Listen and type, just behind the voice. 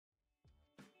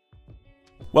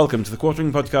Welcome to the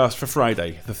Quartering Podcast for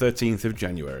Friday, the 13th of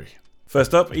January.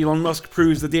 First up, Elon Musk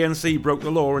proves the DNC broke the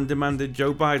law and demanded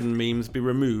Joe Biden memes be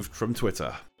removed from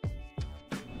Twitter.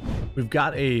 We've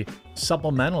got a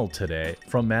supplemental today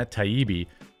from Matt Taibbi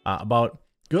about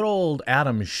good old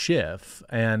Adam Schiff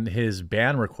and his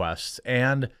ban requests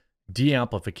and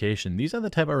de-amplification. These are the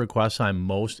type of requests I'm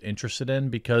most interested in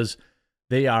because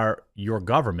they are your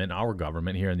government, our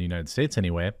government here in the United States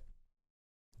anyway,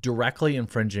 directly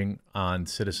infringing on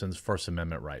citizens' First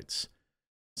Amendment rights.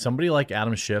 Somebody like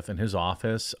Adam Schiff and his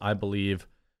office, I believe,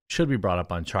 should be brought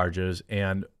up on charges,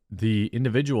 and the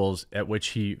individuals at which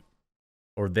he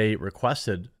or they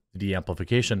requested the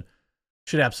de-amplification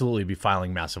should absolutely be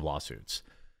filing massive lawsuits.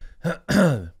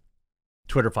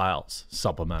 Twitter Files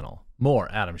supplemental. More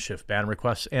Adam Schiff ban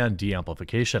requests and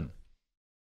de-amplification.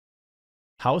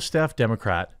 House staff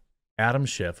Democrat Adam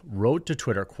Schiff wrote to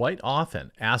Twitter quite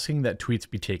often asking that tweets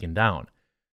be taken down.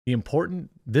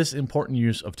 This important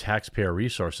use of taxpayer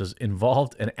resources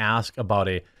involved an ask about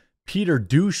a Peter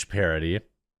Douche parody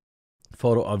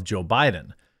photo of Joe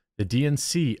Biden. The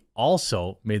DNC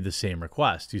also made the same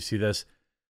request. You see this?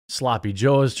 Sloppy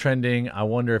Joe is trending. I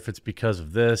wonder if it's because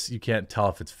of this. You can't tell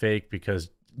if it's fake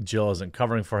because Jill isn't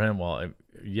covering for him. Well,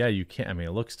 yeah, you can't. I mean,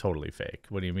 it looks totally fake.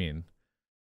 What do you mean?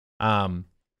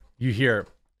 You hear,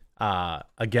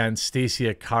 again,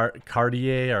 Stacia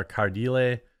Cardile,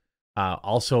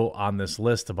 also on this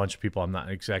list, a bunch of people I'm not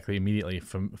exactly immediately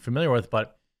familiar with,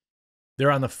 but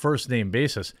they're on the first name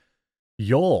basis.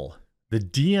 Yoel, the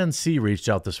DNC reached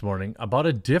out this morning about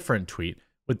a different tweet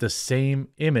with the same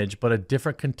image, but a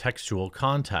different contextual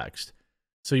context.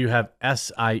 So you have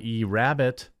SIE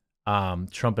Rabbit,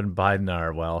 Trump and Biden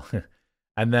are, well,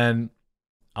 and then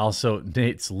also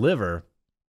Nate's Liver.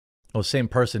 Well, same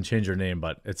person, change your name,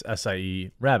 but it's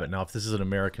SIE Rabbit. Now, if this is an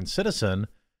American citizen,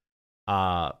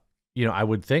 I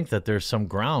would think that there's some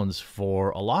grounds for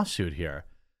a lawsuit here.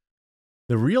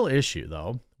 The real issue,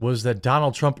 though, was that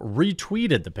Donald Trump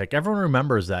retweeted the pic. Everyone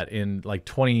remembers that in like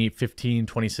 2015,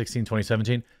 2016,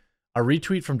 2017, a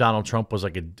retweet from Donald Trump was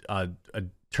like a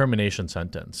termination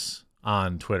sentence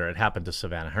on Twitter. It happened to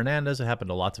Savannah Hernandez. It happened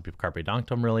to lots of people. Carpe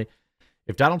Diem, really.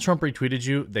 If Donald Trump retweeted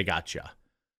you, they got you.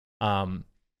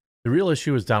 The real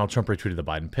issue is Donald Trump retweeted the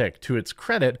Biden pic. To its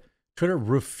credit, Twitter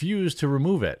refused to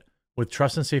remove it, with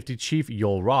Trust and Safety Chief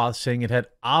Yoel Roth saying it had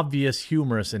obvious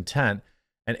humorous intent,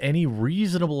 and any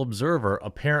reasonable observer,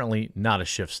 apparently not a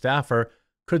Schiff staffer,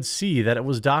 could see that it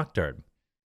was doctored.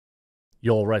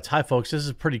 Yoel writes, "Hi folks, this is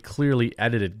a pretty clearly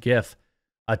edited GIF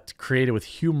created with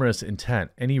humorous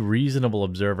intent. Any reasonable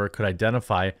observer could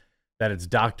identify that it's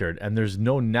doctored, and there's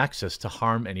no nexus to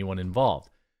harm anyone involved.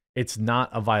 It's not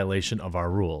a violation of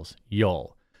our rules.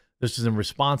 Yoel." This is in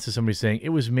response to somebody saying it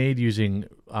was made using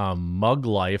Mug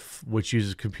Life, which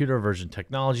uses computer version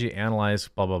technology to analyze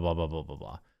blah, blah, blah, blah, blah, blah,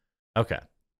 blah. Okay.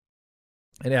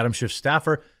 And Adam Schiff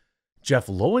staffer Jeff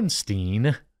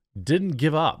Lowenstein didn't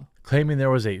give up, claiming there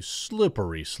was a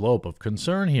slippery slope of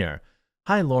concern here.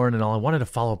 "Hi, Lauren and all. I wanted to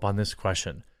follow up on this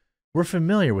question. We're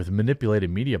familiar with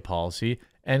manipulated media policy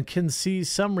and can see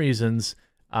some reasons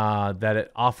that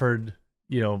it offered,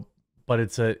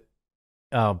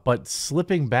 but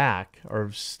slipping back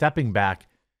or stepping back,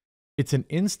 it's an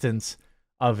instance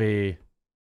of a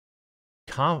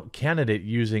candidate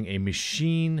using a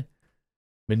machine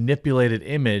manipulated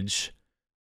image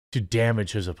to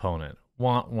damage his opponent.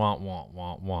 Wah, wah, wah,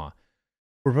 wah, wah.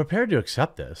 We're prepared to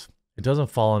accept this. It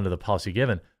doesn't fall under the policy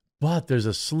given, but there's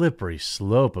a slippery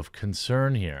slope of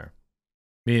concern here."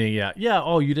 Meaning,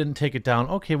 you didn't take it down.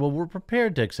 Okay, well, we're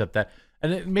prepared to accept that.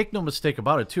 And make no mistake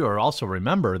about it, too, or also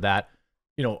remember that,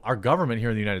 our government here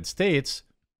in the United States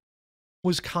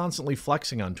was constantly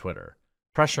flexing on Twitter,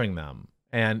 pressuring them.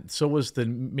 And so was the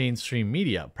mainstream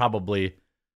media, probably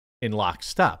in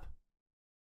lockstep.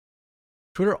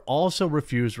 Twitter also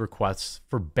refused requests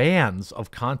for bans of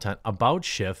content about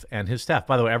Schiff and his staff.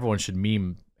 By the way, everyone should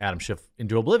meme Adam Schiff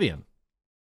into oblivion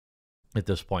at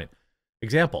this point.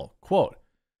 Example, quote,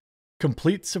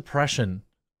 "Complete suppression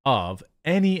of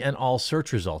any and all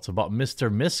search results about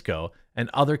Mr. Misko and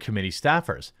other committee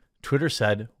staffers," Twitter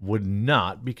said would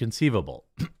not be conceivable.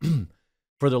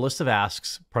 Further list of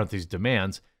asks, parentheses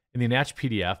demands, in the attached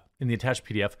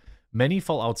PDF, many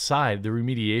fall outside the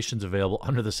remediations available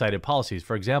under the cited policies.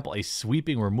 For example, a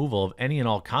sweeping removal of any and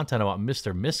all content about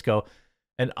Mr. Misko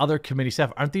and other committee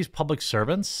staff. Aren't these public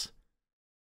servants?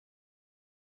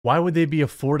 Why would they be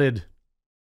afforded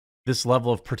this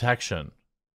level of protection?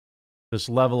 This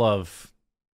level of,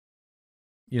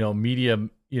 media,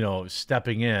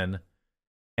 stepping in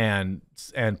and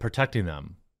protecting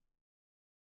them.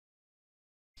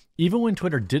 Even when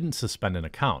Twitter didn't suspend an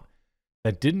account,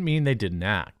 That didn't mean they didn't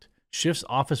act. Schiff's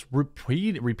office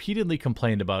repeatedly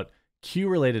complained about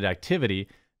Q-related activity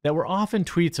that were often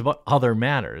tweets about other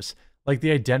matters, like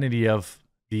the identity of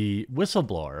the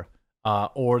whistleblower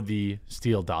or the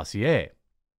Steele dossier.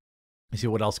 You see,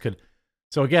 what else could...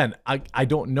 So again, I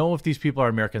don't know if these people are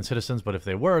American citizens, but if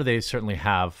they were, they certainly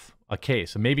have a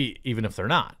case. And maybe even if they're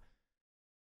not.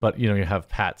 But, you have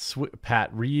Pat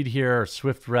Reed here,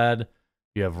 Swift Red.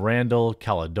 You have Randall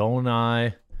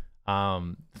Caledoni.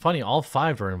 Funny, all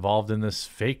 5 are involved in this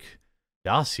fake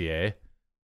dossier.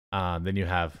 Then you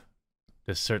have,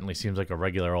 this certainly seems like a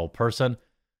regular old person.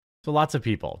 So lots of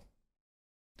people.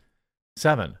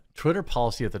 7, Twitter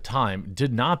policy at the time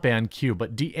did not ban Q,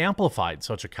 but de-amplified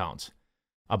such accounts.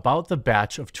 About the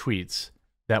batch of tweets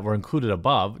that were included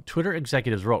above, Twitter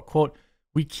executives wrote, quote,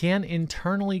 "We can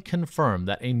internally confirm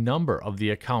that a number of the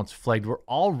accounts flagged were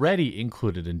already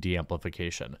included in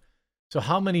de-amplification." So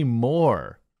how many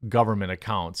more government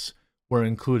accounts were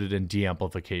included in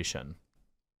de-amplification?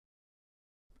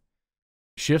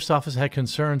 Schiff's office had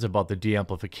concerns about the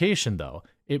de-amplification, though.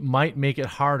 It might make it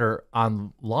harder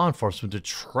on law enforcement to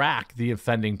track the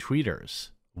offending tweeters.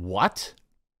 What?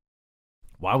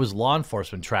 Why was law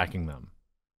enforcement tracking them?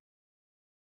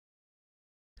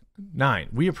 9,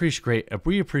 we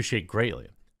appreciate greatly.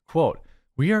 Quote,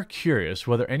 "We are curious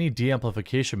whether any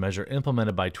de-amplification measure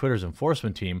implemented by Twitter's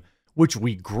enforcement team, which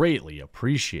we greatly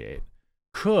appreciate,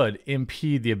 could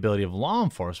impede the ability of law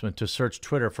enforcement to search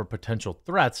Twitter for potential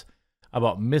threats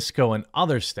about Misko and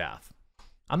other staff."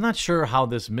 I'm not sure how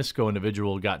this Misko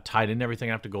individual got tied in everything.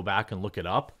 I have to go back and look it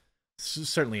up.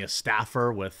 Certainly a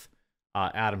staffer with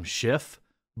Adam Schiff,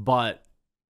 but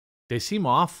they seem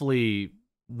awfully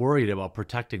worried about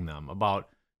protecting them, about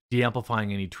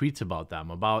de-amplifying any tweets about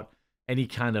them, about any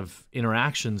kind of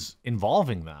interactions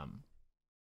involving them.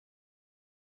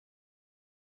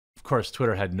 Of course,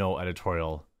 Twitter had no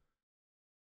editorial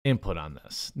input on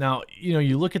this. Now,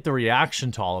 you look at the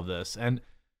reaction to all of this, and,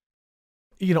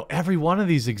 every one of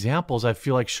these examples I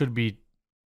feel like should be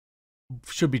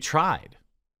tried.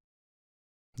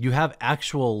 You have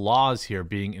actual laws here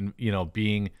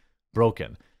being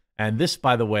broken. And this,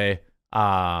 by the way,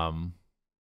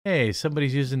 hey,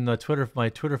 somebody's using my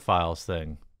Twitter files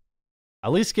thing.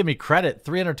 At least give me credit.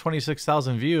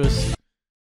 326,000 views.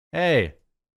 Hey.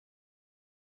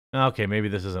 Okay, maybe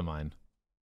this isn't mine.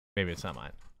 Maybe it's not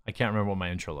mine. I can't remember what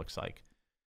my intro looks like.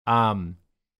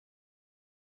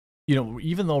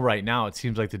 Even though right now it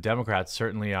seems like the Democrats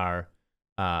certainly are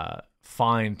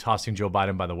fine tossing Joe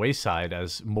Biden by the wayside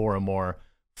as more and more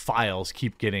files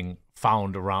keep getting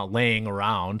found laying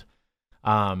around.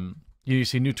 You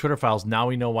see new Twitter files. Now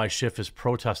we know why Schiff is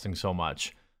protesting so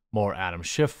much. More Adam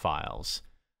Schiff files.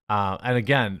 And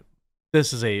again,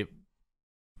 this is a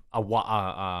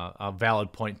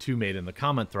valid point too made in the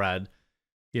comment thread.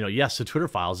 Yes, the Twitter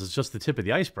files is just the tip of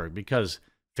the iceberg, because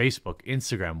Facebook,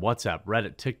 Instagram, WhatsApp,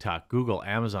 Reddit, TikTok, Google,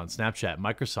 Amazon, Snapchat,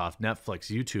 Microsoft,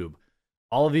 Netflix, YouTube,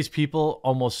 all of these people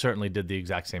almost certainly did the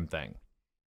exact same thing.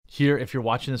 Here, if you're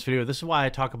watching this video, this is why I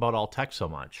talk about alt tech so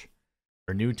much,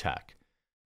 or new tech.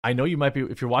 I know you might be,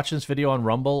 if you're watching this video on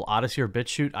Rumble, Odyssey, or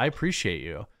BitChute, I appreciate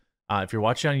you. If you're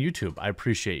watching on YouTube, I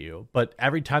appreciate you. But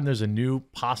every time there's a new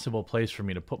possible place for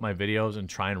me to put my videos and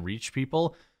try and reach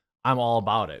people, I'm all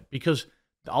about it, because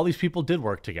all these people did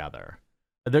work together.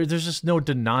 There's just no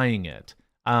denying it.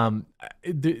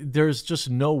 There's just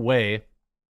no way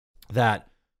that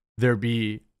there'd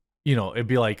be, it'd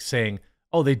be like saying,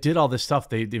 oh, they did all this stuff.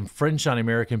 They infringed on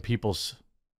American people's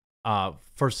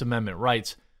First Amendment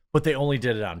rights, but they only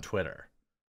did it on Twitter.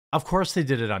 Of course they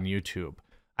did it on YouTube.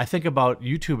 I think about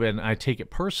YouTube, and I take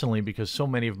it personally because so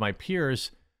many of my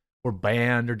peers were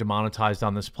banned or demonetized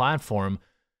on this platform,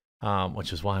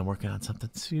 which is why I'm working on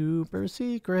something super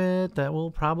secret that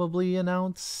we'll probably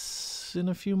announce in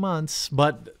a few months.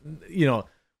 But,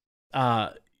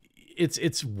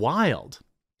 it's wild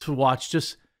to watch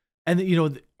just,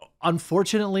 and,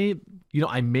 unfortunately,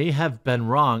 I may have been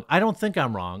wrong. I don't think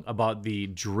I'm wrong about the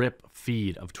drip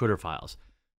feed of Twitter files,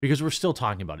 because we're still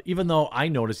talking about it. Even though I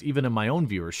notice, even in my own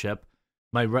viewership,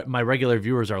 my regular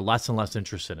viewers are less and less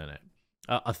interested in it.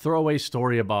 A throwaway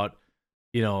story about,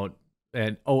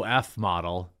 an OF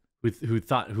model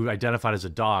who identified as a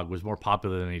dog was more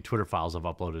popular than any Twitter files I've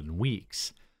uploaded in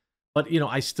weeks. But,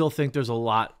 I still think there's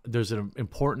an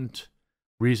important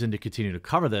reason to continue to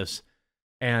cover this.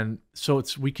 And so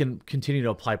we can continue to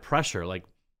apply pressure. Like,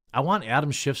 I want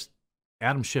Adam Schiff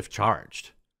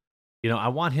charged. I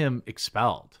want him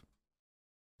expelled.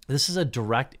 This is a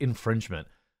direct infringement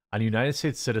on United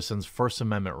States citizens' First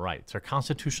Amendment rights, our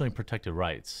constitutionally protected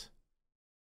rights.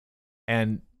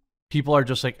 And people are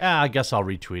just like, I guess I'll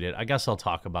retweet it. I guess I'll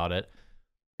talk about it.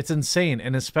 It's insane.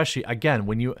 And especially, again,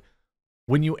 when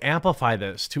you amplify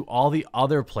this to all the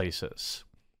other places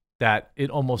that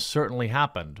it almost certainly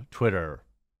happened, Twitter,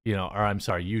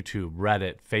 YouTube,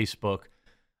 Reddit, Facebook,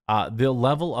 the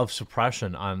level of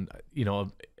suppression on,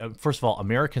 first of all,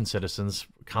 American citizens'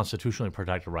 constitutionally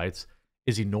protected rights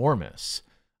is enormous.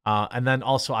 And then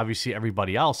also, obviously,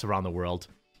 everybody else around the world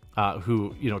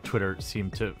who, Twitter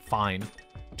seemed to find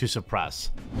to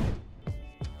suppress.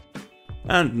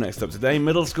 And next up today,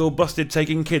 middle school busted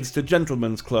taking kids to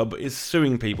gentlemen's club is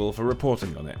suing people for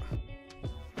reporting on it.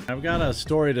 I've got a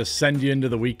story to send you into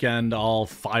the weekend all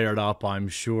fired up, I'm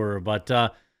sure. But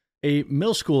a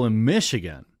middle school in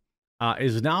Michigan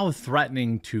is now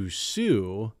threatening to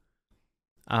sue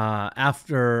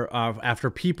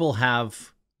after people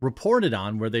have reported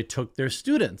on where they took their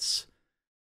students.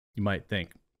 You might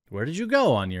think, where did you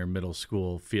go on your middle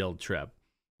school field trip?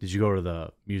 Did you go to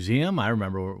the museum? I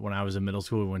remember when I was in middle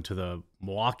school, we went to the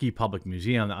Milwaukee Public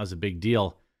Museum. That was a big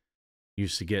deal.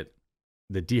 Used to get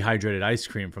the dehydrated ice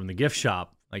cream from the gift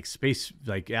shop, like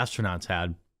astronauts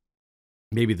had.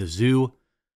 Maybe the zoo,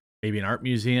 maybe an art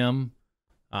museum,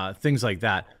 things like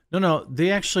that. No, they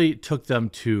actually took them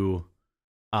to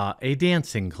a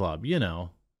dancing club,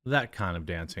 that kind of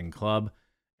dancing club,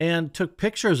 and took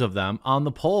pictures of them on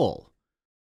the pole.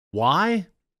 Why?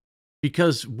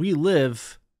 Because we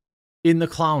live in the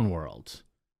clown world,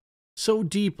 so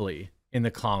deeply in the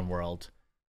clown world.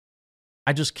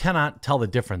 I just cannot tell the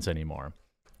difference anymore.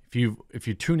 If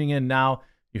you're tuning in now,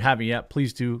 you haven't yet,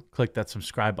 please do click that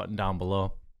subscribe button down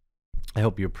below. I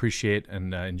hope you appreciate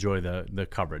and enjoy the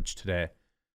coverage today.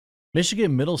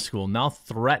 Michigan Middle School now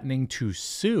threatening to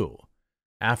sue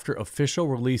after official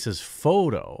releases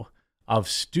photo of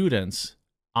students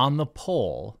on the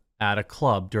pole at a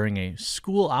club during a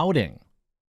school outing.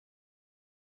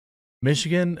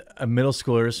 Michigan middle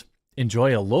schoolers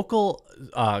enjoy a local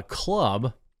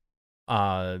club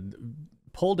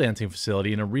pole dancing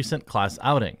facility in a recent class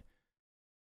outing.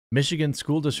 Michigan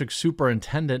School District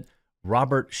Superintendent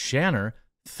Robert Shanner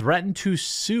threatened to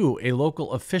sue a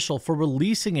local official for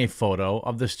releasing a photo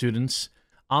of the students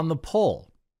on the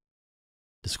pole.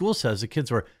 The school says the kids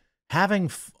were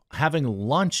having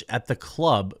lunch at the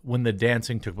club when the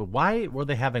dancing took place. Why were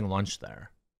they having lunch there?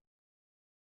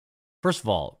 First of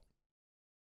all,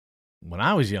 when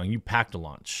I was young, you packed a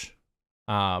lunch.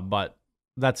 But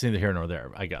that's neither here nor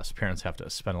there, I guess. Parents have to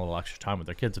spend a little extra time with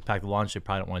their kids to pack the lunch. They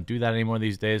probably don't want to do that anymore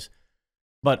these days.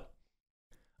 But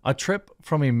a trip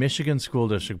from a Michigan school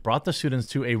district brought the students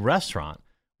to a restaurant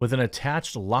with an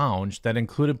attached lounge that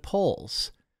included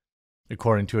poles,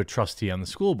 according to a trustee on the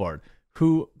school board,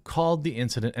 who called the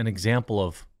incident an example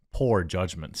of poor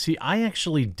judgment. See, I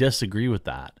actually disagree with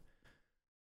that.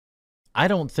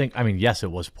 Yes,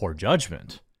 it was poor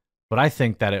judgment, but I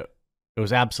think that it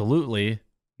was absolutely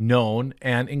known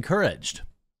and encouraged.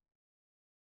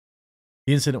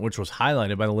 The incident, which was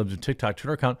highlighted by the Libs of TikTok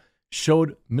Twitter account,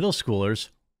 showed middle schoolers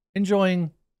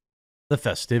enjoying the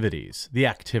festivities, the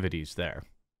activities there.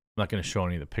 I'm not going to show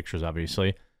any of the pictures,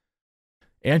 obviously.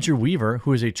 Andrew Weaver,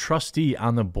 who is a trustee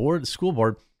on the school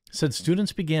board, said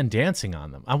students began dancing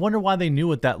on them. I wonder why they knew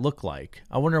what that looked like.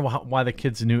 I wonder why the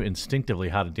kids knew instinctively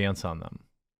how to dance on them.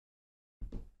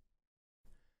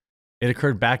 It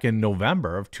occurred back in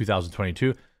November of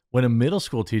 2022 when a middle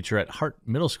school teacher at Hart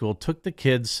Middle School took the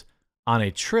kids on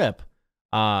a trip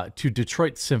to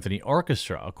Detroit Symphony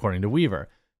Orchestra, according to Weaver.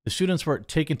 The students were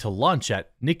taken to lunch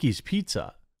at Nicky's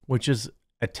Pizza, which is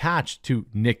attached to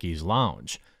Nicky's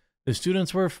Lounge. The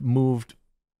students were moved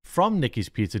from Nicky's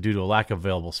Pizza due to a lack of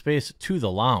available space to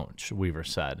the lounge, Weaver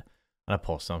said on a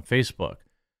post on Facebook.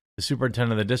 The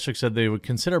superintendent of the district said they would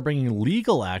consider bringing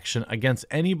legal action against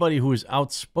anybody who is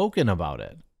outspoken about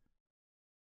it.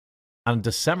 On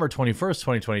December 21st,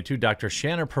 2022, Dr.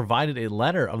 Shanner provided a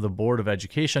letter of the Board of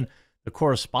Education. The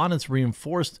correspondence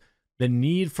reinforced the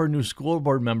need for a new school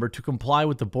board member to comply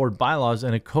with the board bylaws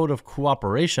and a code of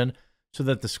cooperation so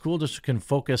that the school district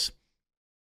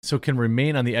can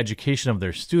remain on the education of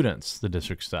their students, the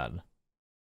district said.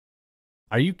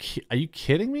 Are you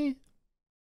kidding me?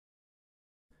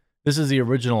 This is the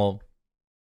original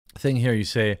thing here. You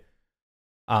say,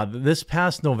 this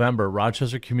past November,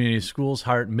 Rochester Community Schools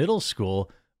Hart Middle School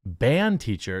band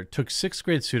teacher took 6th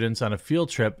grade students on a field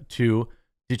trip to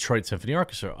Detroit Symphony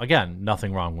Orchestra. Again,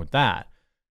 nothing wrong with that.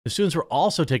 The students were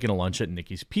also taking a lunch at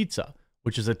Nicky's Pizza,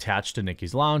 which is attached to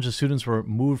Nicky's Lounge. The students were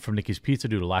moved from Nicky's Pizza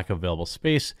due to lack of available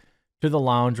space to the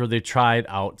lounge where they tried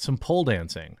out some pole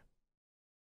dancing.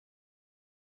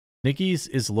 Nicky's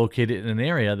is located in an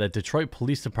area that Detroit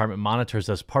Police Department monitors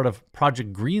as part of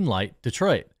Project Greenlight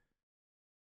Detroit.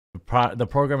 The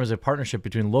program is a partnership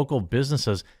between local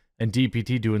businesses and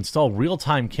DPT to install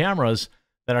real-time cameras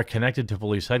that are connected to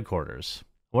police headquarters.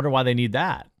 I wonder why they need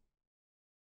that.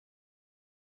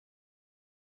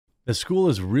 The school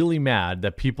is really mad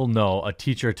that people know a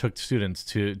teacher took students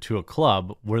to a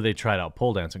club where they tried out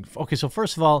pole dancing. Okay, so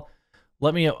first of all,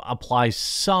 let me apply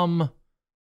some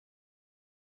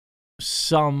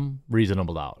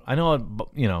reasonable doubt. I know it,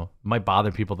 might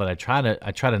bother people that I try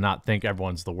to not think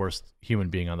everyone's the worst human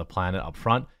being on the planet up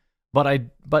front, but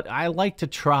I like to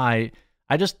try.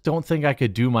 I just don't think I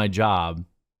could do my job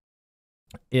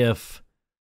if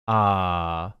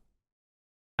I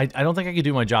don't think I could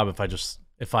do my job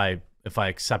if I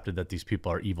accepted that these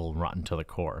people are evil and rotten to the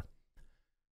core.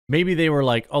 Maybe they were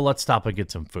like, oh, let's stop and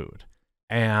get some food.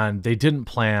 And they didn't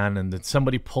plan, and then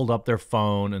somebody pulled up their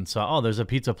phone and saw, oh, there's a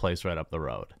pizza place right up the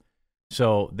road.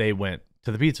 So they went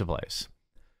to the pizza place.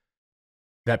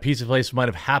 That pizza place might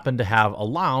have happened to have a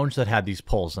lounge that had these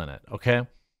poles in it, okay?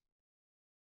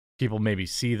 People maybe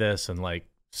see this and like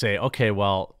say, okay,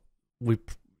 well,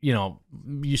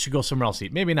 you should go somewhere else to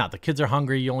eat. Maybe not. The kids are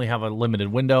hungry. You only have a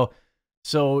limited window.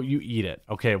 So you eat it.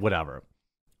 Okay, whatever.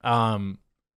 Now,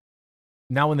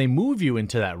 when they move you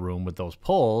into that room with those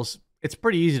poles, it's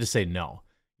pretty easy to say no.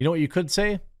 You know what you could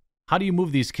say? How do you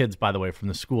move these kids, by the way, from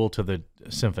the school to the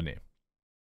symphony?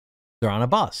 They're on a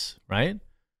bus, right?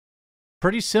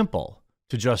 Pretty simple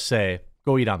to just say,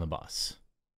 go eat on the bus,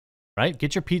 right?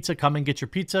 Get your pizza, come and get your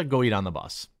pizza, go eat on the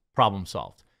bus. Problem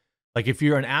solved. Like if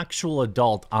you're an actual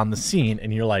adult on the scene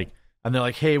and you're like, and they're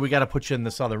like, hey, we got to put you in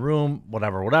this other room,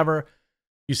 whatever.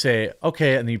 You say,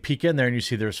 okay, and then you peek in there and you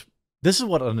see this is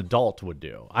what an adult would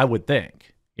do, I would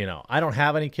think. I don't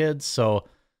have any kids, so,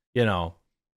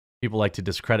 people like to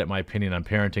discredit my opinion on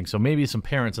parenting. So maybe some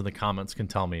parents in the comments can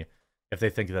tell me if they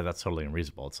think that that's totally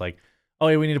unreasonable. It's like, oh,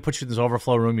 yeah, we need to put you in this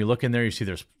overflow room. You look in there, you see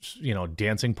there's,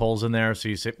 dancing poles in there. So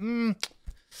you say,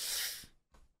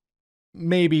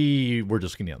 maybe we're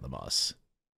just going to get on the bus.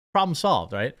 Problem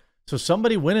solved, right? So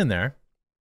somebody went in there,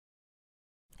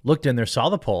 looked in there, saw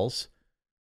the poles,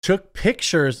 took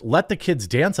pictures, let the kids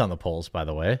dance on the poles, by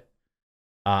the way.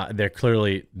 They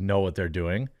clearly know what they're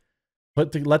doing.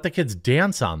 But let the kids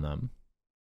dance on them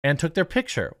and took their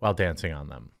picture while dancing on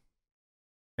them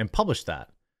and published that.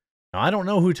 Now, I don't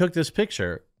know who took this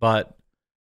picture, but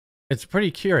it's pretty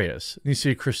curious. You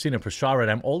see Christina Pashaw, right?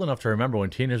 I'm old enough to remember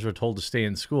when teenagers were told to stay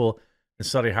in school and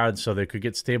study hard so they could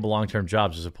get stable long-term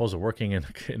jobs as opposed to working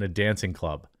in a dancing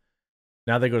club.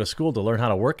 Now they go to school to learn how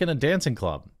to work in a dancing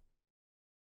club.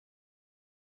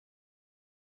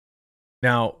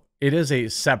 Now, it is a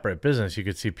separate business. You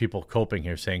could see people coping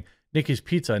here saying, Nikki's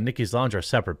Pizza and Nikki's Lounge are a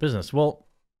separate business. Well,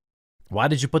 why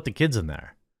did you put the kids in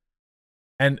there?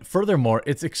 And furthermore,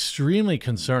 it's extremely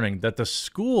concerning that the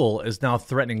school is now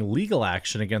threatening legal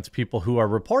action against people who are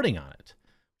reporting on it,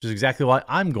 which is exactly why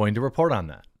I'm going to report on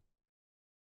that.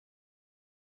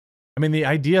 I mean, the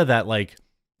idea that, like,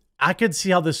 I could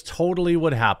see how this totally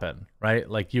would happen, right?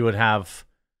 Like, you would have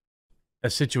a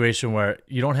situation where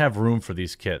you don't have room for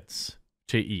these kids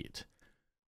to eat,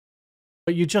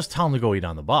 but you just tell them to go eat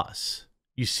on the bus.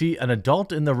 You see an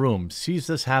adult in the room sees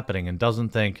this happening and doesn't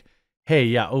think, hey,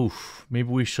 yeah, oof, maybe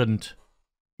we shouldn't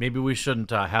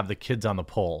have the kids on the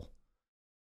pole.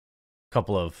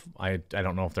 Couple of, I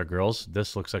don't know if they're girls.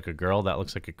 This looks like a girl. That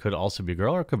looks like it could also be a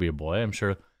girl or it could be a boy. I'm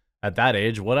sure at that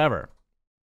age, whatever.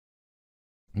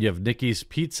 You have Nikki's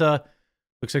Pizza.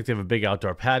 Looks like they have a big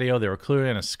outdoor patio. They were clearly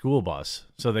in a school bus,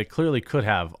 so they clearly could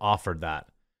have offered that.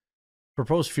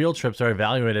 Proposed field trips are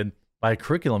evaluated by a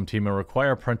curriculum team and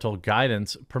require parental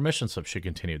guidance. Permission slips, she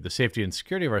continued. The safety and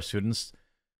security of our students,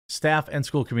 staff, and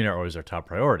school community are always our top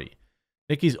priority.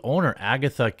 Nikki's owner,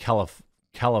 Agatha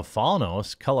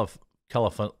Kefalonos,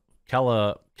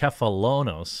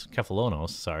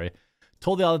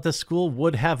 told the outlet the school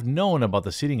would have known about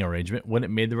the seating arrangement when it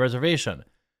made the reservation.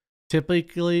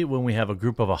 Typically, when we have a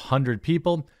group of 100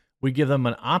 people, we give them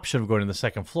an option of going to the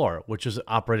second floor, which is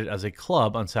operated as a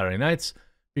club on Saturday nights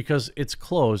because it's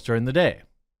closed during the day.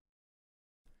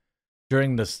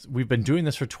 During this, we've been doing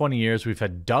this for 20 years. We've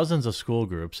had dozens of school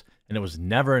groups, and it was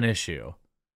never an issue.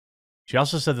 She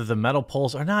also said that the metal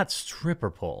poles are not stripper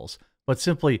poles, but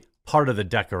simply part of the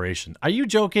decoration. Are you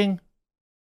joking?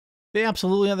 They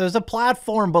absolutely are. There's a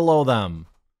platform below them.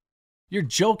 You're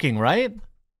joking, right?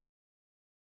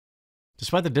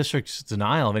 Despite the district's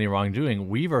denial of any wrongdoing,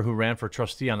 Weaver, who ran for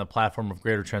trustee on the platform of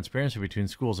greater transparency between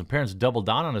schools and parents, doubled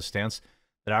down on his stance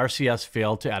that RCS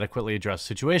failed to adequately address the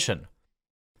situation.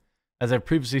 As I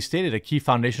previously stated, a key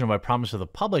foundation of my promise to the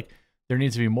public, there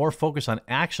needs to be more focus on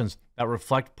actions that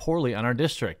reflect poorly on our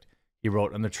district, he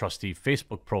wrote on the trustee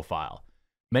Facebook profile.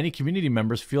 Many community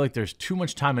members feel like there's too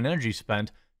much time and energy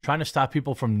spent trying to stop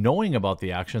people from knowing about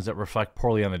the actions that reflect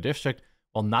poorly on the district,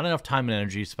 while not enough time and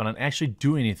energy spent on actually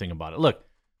doing anything about it. Look,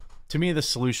 to me, the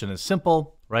solution is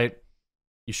simple, right?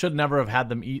 You should never have had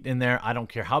them eat in there. I don't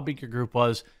care how big your group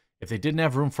was. If they didn't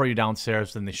have room for you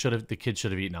downstairs, then the kids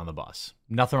should have eaten on the bus.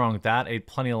 Nothing wrong with that. Ate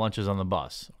plenty of lunches on the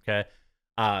bus, okay?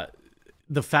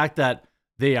 The fact that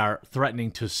they are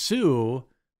threatening to sue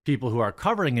people who are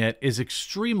covering it is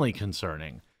extremely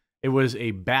concerning. It was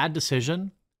a bad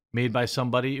decision made by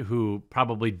somebody who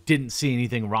probably didn't see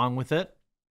anything wrong with it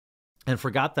and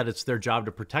forgot that it's their job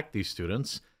to protect these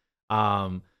students.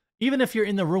 Even if you're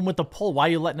in the room with the pole, why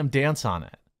are you letting them dance on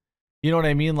it? You know what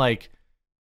I mean? Like,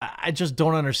 I just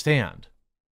don't understand.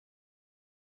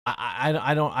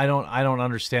 I don't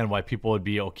understand why people would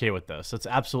be okay with this. That's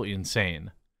absolutely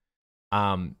insane.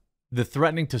 The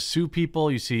threatening to sue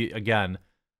people, you see, again,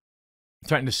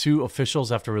 threatening to sue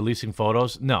officials after releasing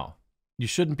photos. No, you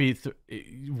shouldn't be.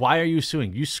 Why are you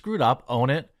suing? You screwed up,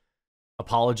 own it,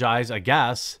 apologize, I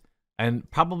guess, and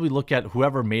probably look at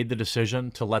whoever made the decision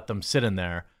to let them sit in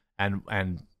there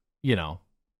and you know,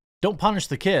 don't punish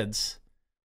the kids,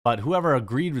 but whoever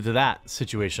agreed to that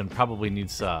situation probably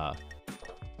needs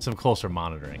some closer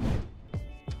monitoring.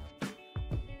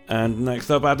 And next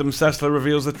up, Adam Sessler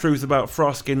reveals the truth about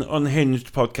Frosk in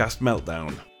Unhinged podcast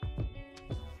Meltdown.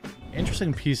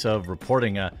 Interesting piece of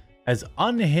reporting. As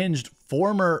Unhinged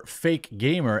former fake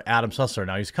gamer Adam Sessler.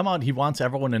 Now, he's come out, he wants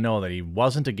everyone to know that he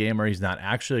wasn't a gamer. He's not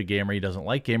actually a gamer. He doesn't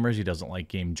like gamers. He doesn't like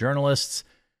game journalists.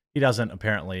 He doesn't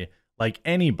apparently like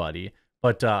anybody.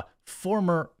 But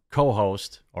former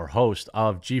co-host or host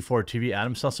of G4 TV,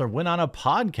 Adam Sessler, went on a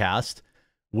podcast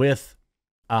with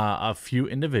a few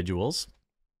individuals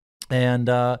and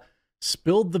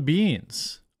spilled the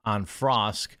beans on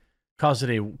Frosk, called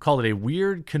it a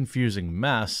weird, confusing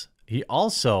mess. He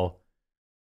also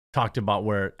talked about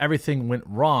where everything went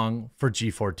wrong for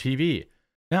G4 TV.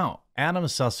 Now, Adam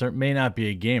Sessler may not be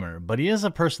a gamer, but he is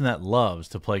a person that loves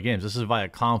to play games. This is via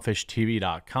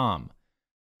clownfishtv.com.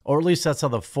 Or at least that's how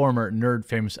the former Nerd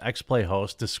Famous X-Play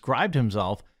host described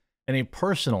himself in a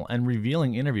personal and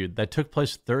revealing interview that took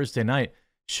place Thursday night,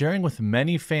 sharing with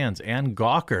many fans and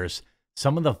gawkers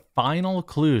some of the final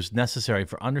clues necessary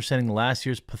for understanding last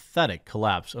year's pathetic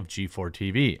collapse of G4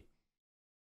 TV.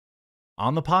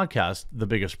 On the podcast, The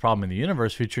Biggest Problem in the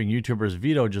Universe, featuring YouTubers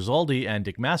Vito Gisoldi and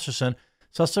Dick Masterson,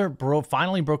 Sessler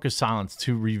finally broke his silence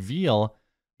to reveal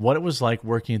what it was like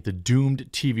working at the doomed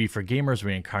TV for Gamers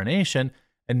reincarnation,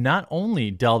 and not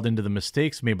only delved into the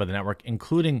mistakes made by the network,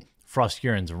 including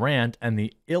Froskurin's rant and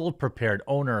the ill-prepared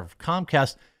owner of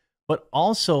Comcast, but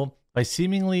also by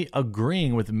seemingly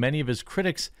agreeing with many of his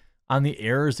critics on the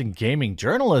errors in gaming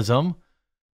journalism.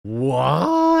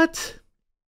 What?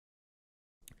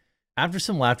 After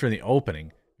some laughter in the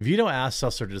opening, Vito asked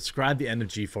Sessler to describe the end of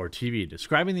G4 TV.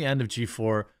 Describing the end of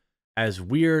G4 as a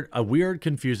weird,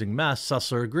 confusing mess,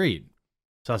 Sessler agreed.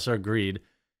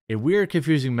 A weird,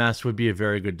 confusing mess would be a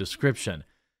very good description.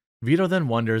 Vito then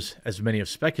wonders, as many have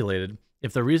speculated,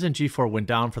 if the reason G4 went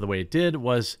down for the way it did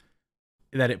was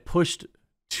that it pushed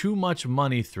too much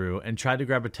money through and tried to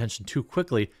grab attention too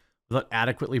quickly without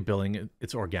adequately building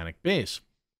its organic base,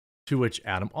 to which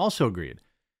Adam also agreed.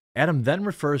 Adam then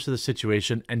refers to the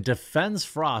situation and defends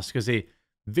Frosk as a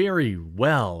very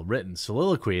well-written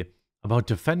soliloquy about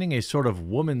defending a sort of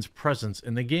woman's presence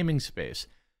in the gaming space.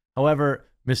 However,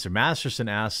 Mr. Masterson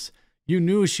asks, "You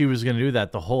knew she was going to do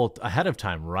that ahead of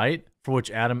time, right?" For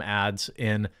which Adam adds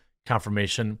in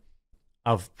confirmation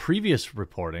of previous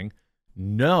reporting,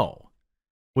 "No,"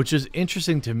 which is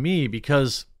interesting to me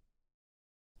because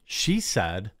she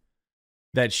said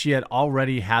that she had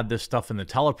already had this stuff in the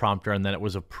teleprompter and that it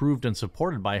was approved and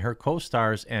supported by her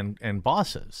co-stars and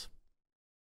bosses.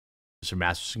 Mr.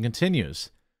 Masterson continues,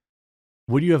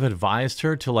 "Would you have advised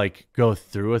her to go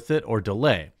through with it or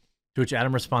delay?" To which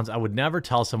Adam responds, "I would never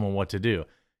tell someone what to do.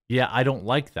 Yeah, I don't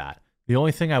like that. The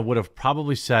only thing I would have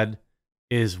probably said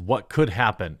is what could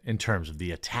happen in terms of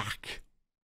the attack."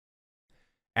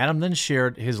 Adam then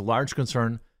shared his large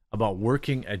concern about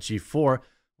working at G4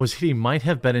 was he might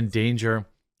have been in danger.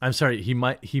 He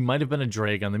might have been a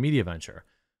drag on the media venture,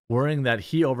 worrying that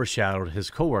he overshadowed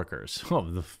his coworkers.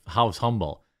 Oh, how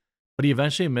humble. But he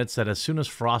eventually admits that as soon as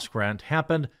Frosk rant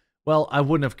happened, well, I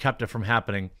wouldn't have kept it from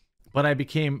happening, but I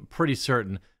became pretty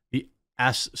certain the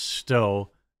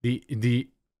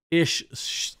ish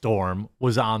storm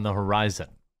was on the horizon.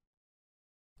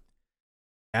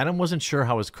 Adam wasn't sure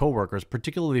how his coworkers,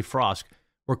 particularly Frosk,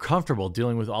 were comfortable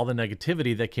dealing with all the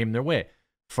negativity that came their way.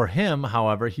 For him,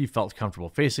 however, he felt comfortable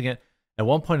facing it. At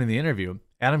one point in the interview,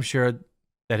 Adam shared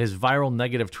that his viral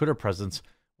negative Twitter presence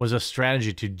was a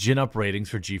strategy to gin up ratings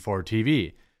for G4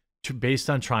 TV. based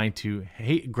on trying to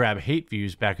grab hate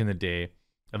views back in the day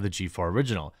of the G4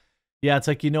 original. Yeah, it's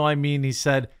like, I mean, he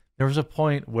said there was a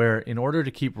point where in order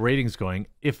to keep ratings going,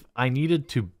 if I needed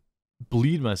to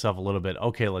bleed myself a little bit,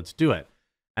 okay, let's do it.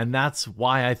 And that's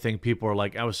why I think people are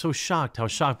like, I was so shocked how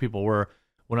shocked people were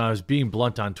when I was being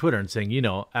blunt on Twitter and saying,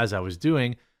 as I was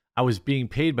doing, I was being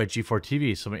paid by G4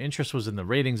 TV. So my interest was in the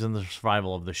ratings and the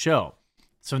survival of the show.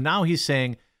 So now he's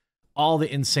saying all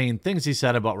the insane things he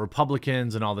said about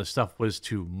Republicans and all this stuff was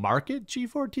to market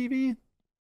G4 TV.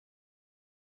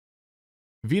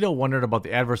 Vito wondered about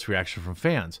the adverse reaction from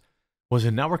fans. Was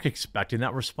the network expecting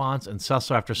that response? And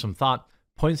Cecil, after some thought,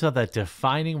 points out that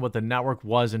defining what the network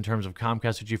was in terms of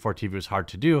Comcast or G4 TV was hard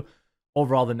to do.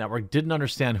 Overall, the network didn't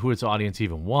understand who its audience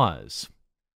even was.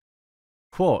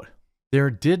 Quote, there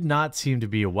did not seem to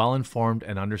be a well-informed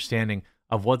and understanding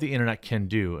of what the internet can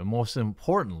do, and more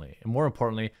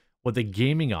importantly, what the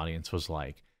gaming audience was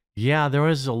like. Yeah, there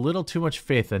was a little too much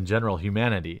faith in general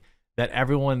humanity that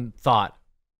everyone thought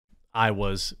I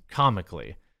was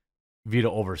comically.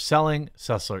 Vito overselling,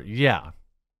 Cecil, yeah.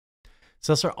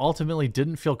 Cecil ultimately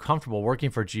didn't feel comfortable working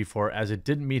for G4 as it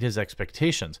didn't meet his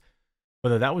expectations.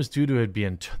 Whether that was due to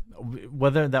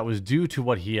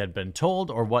what he had been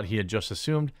told or what he had just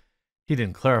assumed, he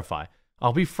didn't clarify.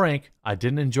 I'll be frank, I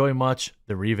didn't enjoy much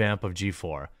the revamp of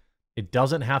G4. It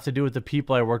doesn't have to do with the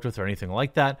people I worked with or anything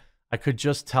like that. I could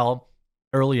just tell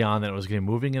early on that it was going to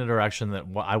be moving in a direction that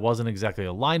I wasn't exactly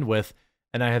aligned with,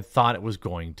 and I had thought it was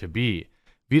going to be.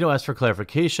 Vito asked for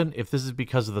clarification if this is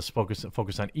because of the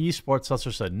focus on esports.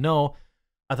 Susser said no.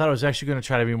 I thought it was actually going to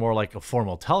try to be more like a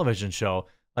formal television show,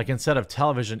 like instead of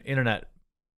television internet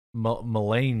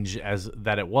melange as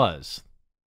that it was.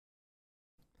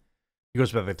 He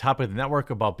goes back to the topic of the network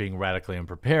about being radically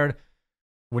unprepared.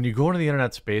 When you go into the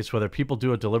internet space, whether people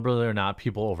do it deliberately or not,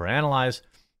 people overanalyze.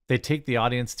 They take the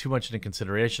audience too much into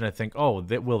consideration. I think,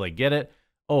 will they get it?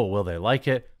 Oh, will they like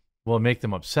it? Will it make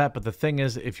them upset? But the thing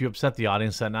is, if you upset the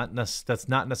audience, that's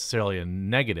not necessarily a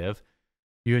negative.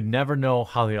 You would never know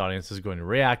how the audience is going to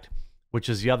react, which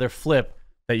is the other flip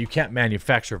that you can't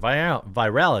manufacture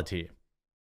virality.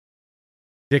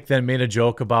 Dick then made a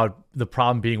joke about the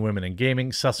problem being women in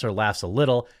gaming. Susser laughs a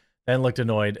little, then looked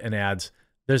annoyed and adds,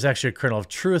 there's actually a kernel of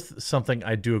truth, something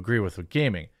I do agree with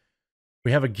gaming.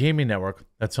 We have a gaming network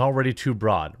that's already too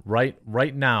broad.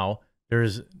 Right now, there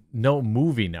is no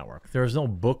movie network. There is no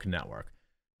book network.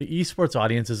 The esports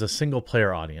audience is a single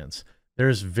player audience.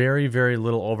 There's very, very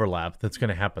little overlap that's going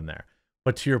to happen there.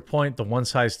 But to your point, the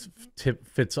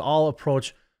one-size-fits-all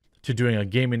approach to doing a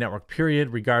gaming network,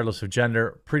 period, regardless of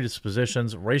gender,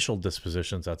 predispositions, racial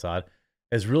dispositions, that's odd,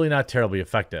 is really not terribly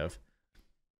effective.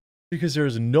 Because there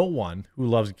is no one who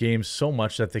loves games so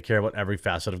much that they care about every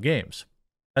facet of games.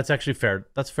 That's actually fair.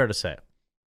 That's fair to say.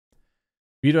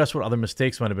 Vito asked what other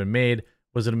mistakes might have been made.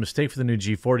 Was it a mistake for the new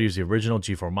G4 to use the original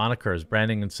G4 moniker as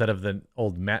branding instead of the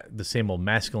same old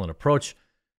masculine approach?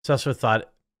 Susser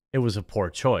thought it was a poor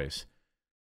choice.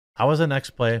 I was an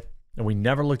X-Play, and we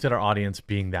never looked at our audience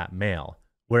being that male.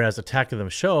 Whereas Attack of the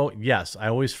Show, yes, I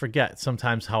always forget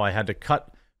sometimes how I had to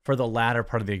cut for the latter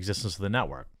part of the existence of the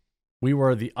network. We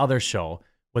were the other show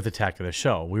with Attack of the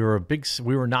Show. We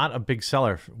were not the big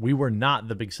seller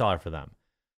for them.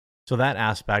 So that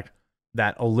aspect,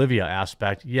 that Olivia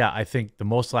aspect, yeah, I think the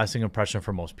most lasting impression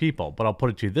for most people. But I'll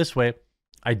put it to you this way.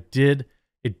 It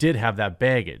did have that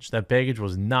baggage. That baggage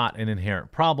was not an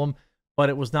inherent problem, but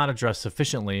it was not addressed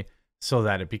sufficiently so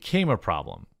that it became a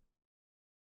problem.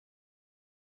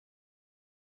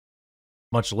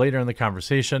 Much later in the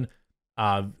conversation,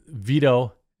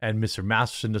 Vito and Mr.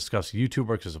 Masterson discuss YouTube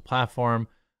Works as a platform.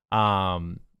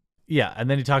 And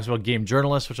then he talks about game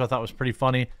journalists, which I thought was pretty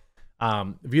funny.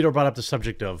 Vito brought up the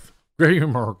subject of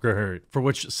Gamergate, for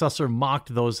which Susser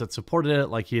mocked those that supported it,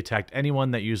 like he attacked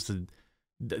anyone that used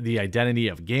the identity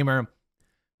of gamer.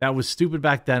 That was stupid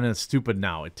back then, and it's stupid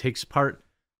now. It takes part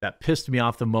that pissed me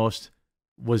off the most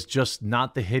was just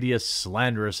not the hideous,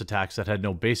 slanderous attacks that had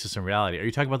no basis in reality. Are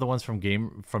you talking about the ones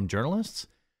from journalists?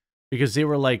 Because they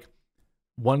were like,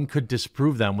 one could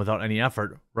disprove them without any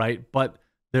effort, right? But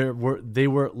they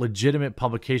were legitimate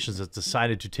publications that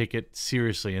decided to take it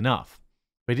seriously enough.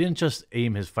 But he didn't just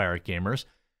aim his fire at gamers.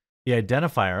 The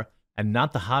identifier, and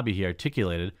not the hobby he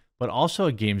articulated, but also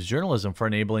a games journalism for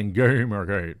enabling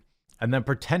Gamergate, and then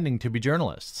pretending to be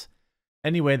journalists.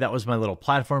 Anyway, that was my little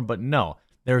platform, but no,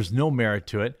 there's no merit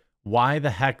to it. Why the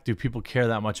heck do people care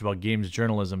that much about games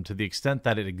journalism to the extent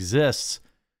that it exists?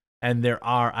 And there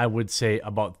are, I would say,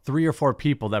 about 3 or 4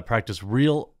 people that practice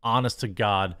real,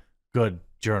 honest-to-God, good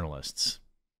journalists.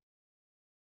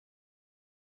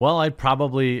 Well, I'd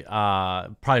probably buy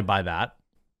that.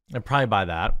 I'd probably buy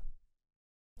that.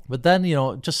 But then,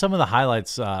 just some of the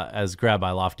highlights as grabbed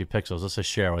by Lofty Pixels. Let's just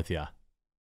share with you.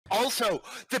 Also,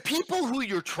 the people who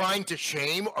you're trying to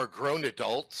shame are grown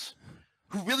adults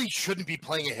who really shouldn't be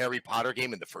playing a Harry Potter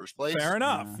game in the first place. Fair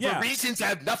enough. Yeah. For reasons that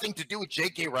have nothing to do with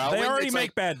J.K. Rowling. They already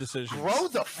make bad decisions. Grow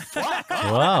the fuck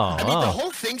up. Wow. I mean, the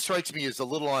whole thing strikes me as a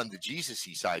little on the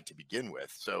Jesus-y side to begin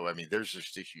with. So, I mean, there's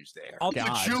just issues there. Oh,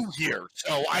 I'm a Jew here,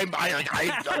 so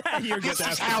this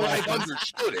is how I've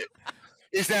understood it.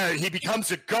 Is that he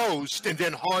becomes a ghost and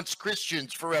then haunts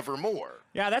Christians forevermore.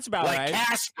 Yeah, that's about like right. Like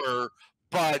Casper,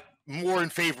 but more in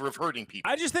favor of hurting people.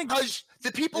 I just think because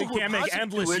the people who can't make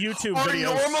endless YouTube are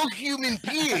videos. normal human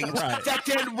beings Right. that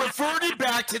then reverted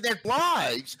back to their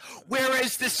lives,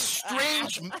 whereas this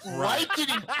strange,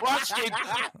 light-encrusted,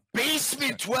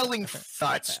 basement-dwelling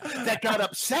thuts that got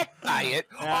upset by it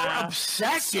are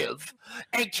obsessive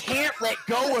and can't let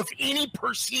go of any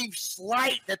perceived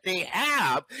slight that they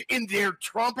have in their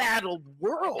Trump-addled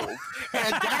world,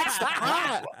 and that's the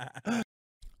problem.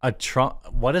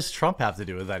 What does Trump have to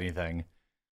do with anything?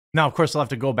 Now, of course, I'll have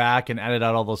to go back and edit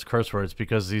out all those curse words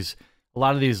because a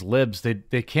lot of these libs,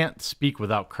 they can't speak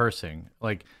without cursing.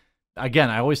 Like,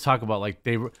 again, I always talk about like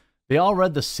they all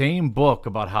read the same book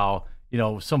about how,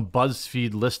 some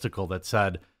BuzzFeed listicle that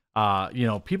said,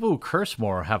 people who curse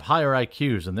more have higher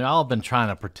IQs, and they've all been trying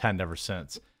to pretend ever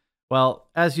since. Well,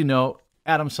 as you know,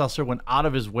 Adam Susser went out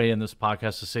of his way in this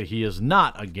podcast to say he is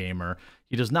not a gamer.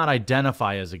 He does not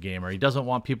identify as a gamer. He doesn't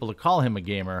want people to call him a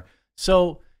gamer.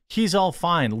 So he's all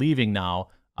fine leaving now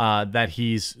that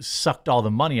he's sucked all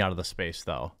the money out of the space,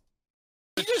 though.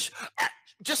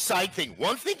 Just side thing.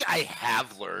 One thing I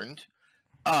have learned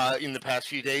in the past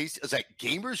few days is that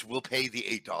gamers will pay the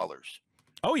 $8.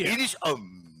 Oh, yeah. It is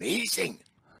amazing.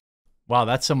 Wow,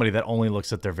 that's somebody that only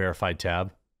looks at their verified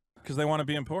tab. Because they want to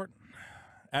be important.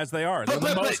 As they are. They're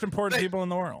the most important people in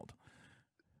the world.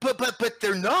 But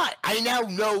they're not. I now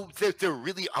know that they're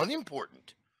really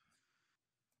unimportant.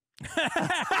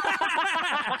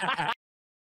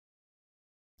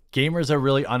 Gamers are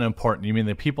really unimportant. You mean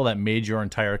the people that made your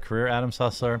entire career, Adam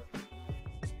Susser?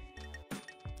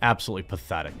 Absolutely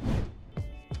pathetic.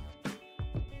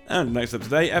 And next up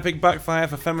today, epic backfire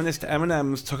for feminist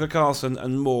M&M's, Tucker Carlson,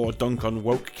 and more dunk on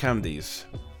woke candies.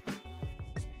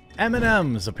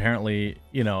 M&M's apparently,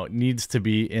 needs to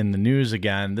be in the news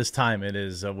again. This time it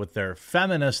is with their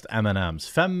feminist M&M's.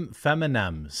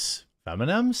 Feminems.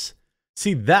 Feminems?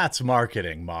 See, that's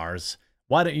marketing, Mars.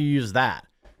 Why don't you use that?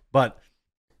 But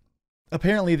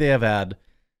apparently they have had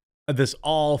this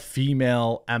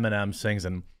all-female M&M's things,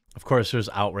 and of course there's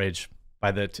outrage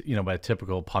by by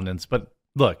typical pundits. But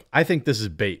look, I think this is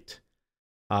bait.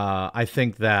 I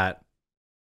think that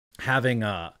having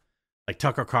like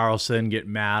Tucker Carlson get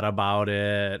mad about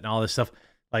it and all this stuff.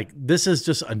 Like, this is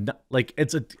just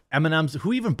it's a M&M's.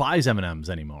 Who even buys M&M's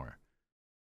anymore?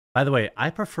 By the way, I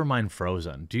prefer mine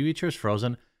frozen. Do you eat yours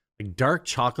frozen? Like dark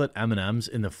chocolate M&M's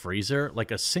in the freezer,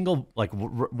 like a single, like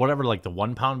whatever, like the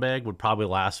 1 pound bag would probably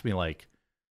last me like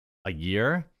a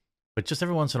year. But just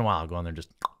every once in a while, I'll go in there and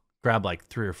just grab like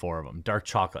 3 or 4 of them. Dark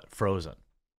chocolate, frozen.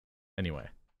 Anyway,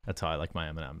 that's how I like my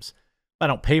M&M's. I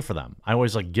don't pay for them. I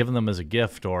always like giving them as a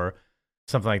gift or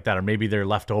something like that, or maybe they're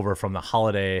left over from the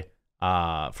holiday,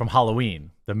 from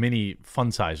Halloween, the mini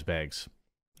fun-size bags.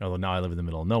 Although now I live in the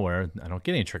middle of nowhere, I don't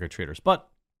get any trick-or-treaters. But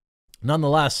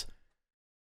nonetheless,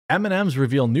 M&M's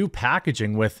reveal new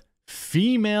packaging with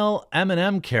female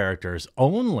M&M characters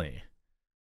only.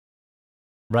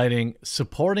 Writing,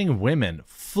 supporting women,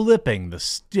 flipping the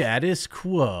status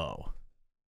quo.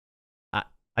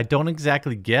 I don't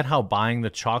exactly get how buying the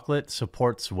chocolate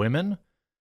supports women.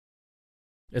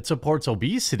 It supports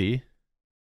obesity.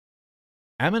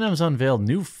 M&M's unveiled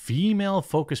new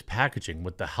female-focused packaging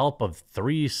with the help of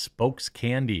 3 spokes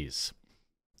candies.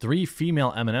 3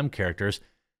 female M&M characters,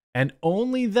 and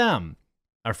only them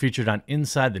are featured on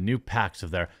inside the new packs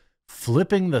of their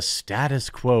Flipping the Status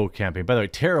Quo campaign. By the way,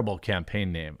 terrible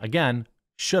campaign name. Again,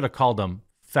 should have called them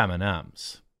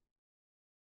Fem&M's.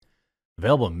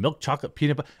 Available in milk chocolate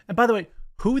peanut butter. And by the way,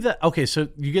 okay, so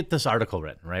you get this article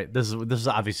written, right? This is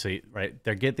obviously, right?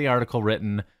 They get the article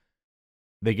written,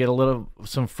 they get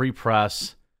some free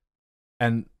press,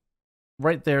 and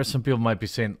right there, some people might be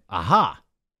saying, aha,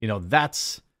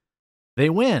 they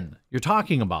win. You're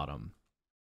talking about them.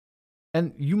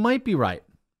 And you might be right.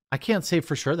 I can't say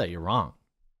for sure that you're wrong.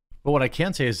 But what I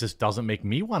can say is this doesn't make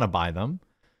me want to buy them.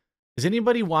 Is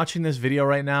anybody watching this video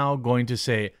right now going to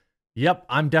say, yep,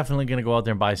 I'm definitely going to go out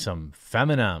there and buy some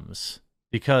Fem&M's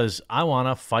because I want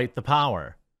to fight the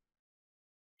power?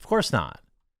 Of course not.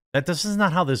 This is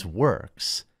not how this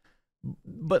works.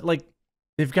 But like,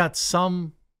 they've got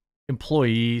some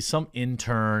employee, some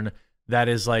intern that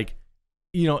is like,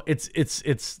 you know,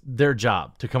 it's their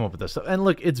job to come up with this stuff. And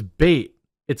look, it's bait.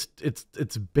 It's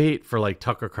bait for like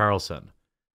Tucker Carlson.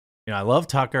 You know, I love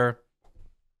Tucker.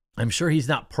 I'm sure he's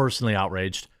not personally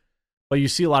outraged, but you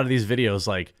see a lot of these videos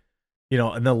like, you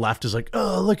know, and the left is like,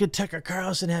 oh, look at Tucker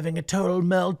Carlson having a total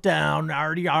meltdown.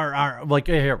 Like,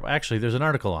 here, actually, there's an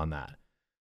article on that.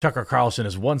 Tucker Carlson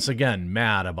is once again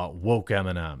mad about woke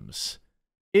M&Ms.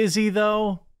 Is he,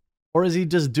 though? Or is he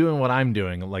just doing what I'm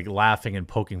doing, like laughing and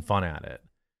poking fun at it?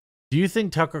 Do you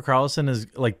think Tucker Carlson is,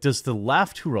 like, does the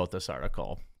left, who wrote this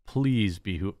article, please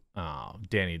be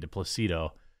Danny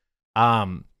DePlacido,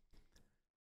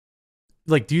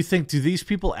 like, do these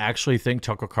people actually think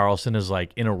Tucker Carlson is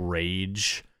like in a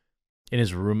rage in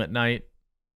his room at night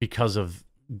because of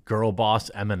girl boss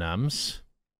M&Ms?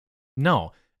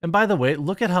 No. And by the way,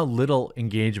 look at how little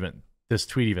engagement this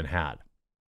tweet even had.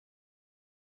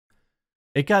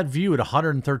 It got viewed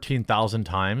 113,000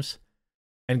 times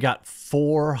and got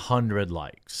 400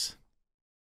 likes.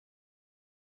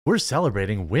 We're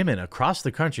celebrating women across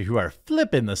the country who are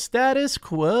flipping the status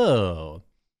quo.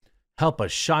 Help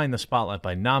us shine the spotlight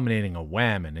by nominating a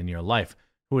whammon in your life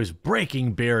who is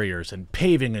breaking barriers and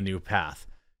paving a new path.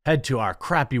 Head to our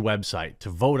crappy website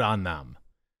to vote on them.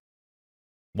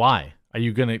 Why? Are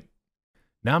you going to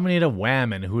nominate a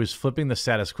whammon who is flipping the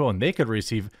status quo and they could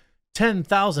receive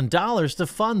 $10,000 to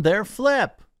fund their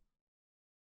flip?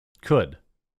 Could.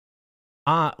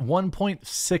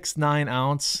 1.69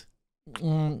 ounce.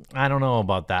 I don't know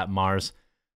about that, Mars.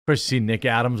 Of course, you see Nick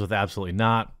Adams with absolutely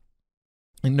not.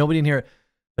 And nobody in here,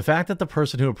 the fact that the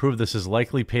person who approved this is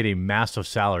likely paid a massive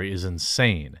salary is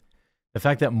insane. The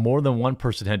fact that more than one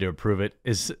person had to approve it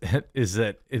is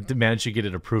that it managed to get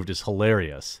it approved is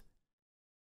hilarious.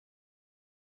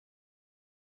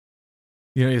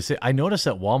 You know, you say, I noticed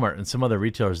at Walmart and some other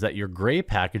retailers that your gray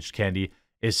packaged candy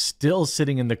is still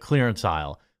sitting in the clearance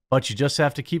aisle, but you just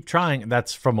have to keep trying.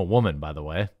 That's from a woman, by the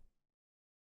way.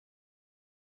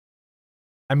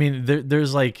 I mean,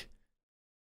 there's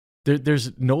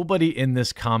nobody in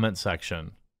this comment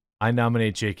section. I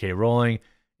nominate J.K. Rowling.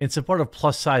 In support of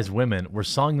plus-size women, we're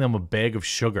selling them a bag of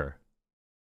sugar.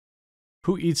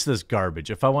 Who eats this garbage?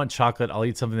 If I want chocolate, I'll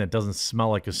eat something that doesn't smell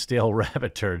like a stale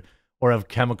rabbit turd or have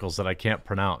chemicals that I can't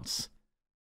pronounce.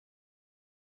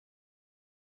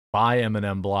 Buy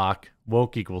M&M block.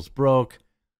 Woke equals broke.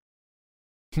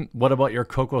 What about your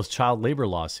Coco's child labor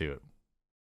lawsuit?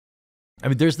 I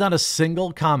mean, there's not a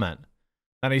single comment.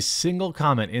 Not a single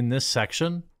comment in this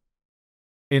section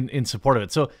in support of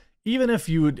it. So even if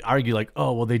you would argue like,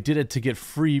 oh, well, they did it to get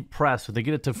free press, or they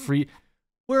get it to free,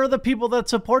 where are the people that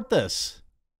support this?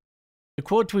 The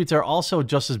quote tweets are also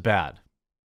just as bad.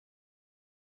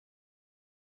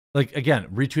 Like, again,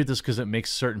 retweet this because it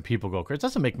makes certain people go crazy. It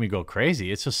doesn't make me go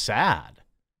crazy. It's just sad.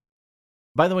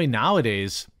 By the way,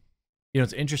 nowadays, you know,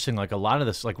 it's interesting. Like a lot of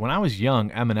this, like when I was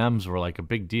young, M&Ms were like a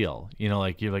big deal. You know,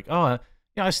 like you're like, oh,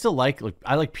 yeah, I still like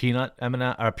I like peanut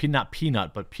M&M, or not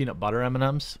peanut, but peanut butter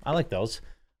M&Ms. I like those.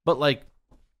 But like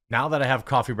now that I have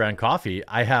Coffee Brand coffee,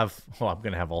 I have, well, I'm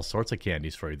going to have all sorts of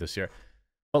candies for you this year.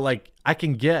 But like I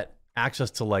can get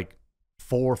access to like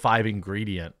 4 or 5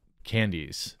 ingredient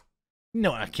candies.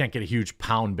 No, I can't get a huge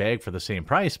pound bag for the same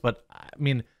price, but I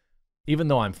mean, even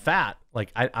though I'm fat,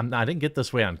 like I didn't get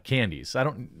this way on candies. I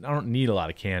don't need a lot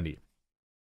of candy.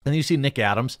 And you see Nick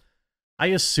Adams. I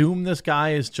assume this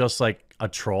guy is just like a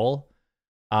troll.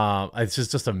 It's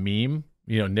just a meme.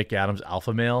 You know, Nick Adams,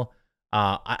 alpha male.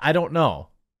 I don't know.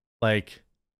 Like,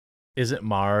 is it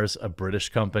Mars, a British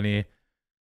company?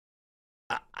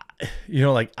 You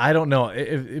know, like, I don't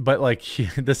know. But like,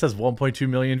 this has 1.2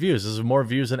 million views. This is more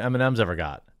views than M&M's ever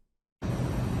got.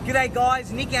 G'day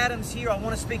guys, Nick Adams here. I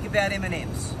want to speak about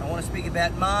M&M's. I want to speak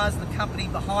about Mars, the company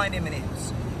behind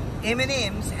M&M's.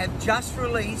 M&M's have just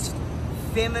released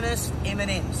feminist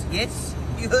M&M's. Yes,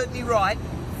 you heard me right.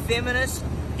 Feminist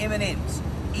M&M's.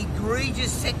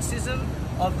 Egregious sexism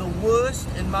of the worst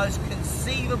and most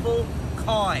conceivable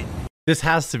kind. This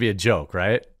has to be a joke,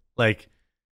 right? Like,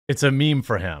 it's a meme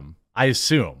for him, I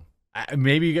assume.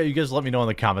 Maybe you guys let me know in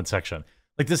the comment section.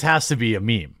 Like, this has to be a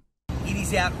meme. It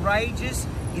is outrageous,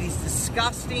 it is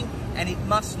disgusting, and it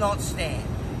must not stand.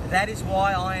 That is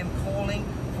why I am calling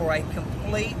for a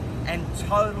complete and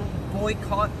total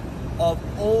boycott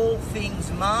of all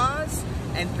things Mars,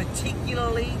 and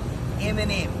particularly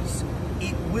M&M's.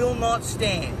 It will not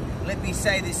stand. Let me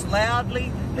say this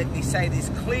loudly, let me say this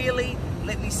clearly,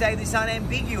 let me say this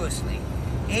unambiguously.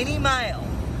 Any male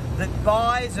that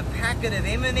buys a packet of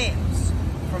M&M's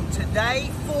from today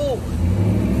forward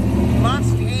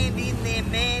must hand in their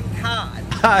man card,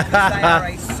 because they are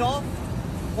a soft,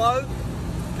 woke,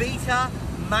 beta,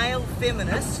 male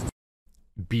feminist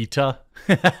beta.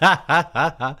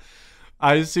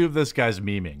 I assume this guy's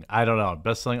memeing. I don't know.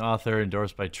 Best-selling author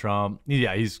endorsed by Trump.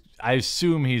 Yeah, I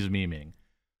assume he's memeing.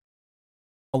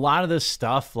 A lot of this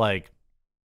stuff, like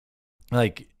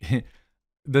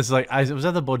this, like I was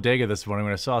at the bodega this morning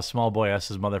when I saw a small boy ask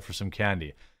his mother for some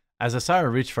candy. As I saw her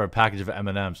reach for a package of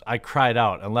M&Ms, I cried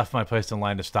out and left my place in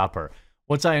line to stop her.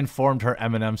 Once I informed her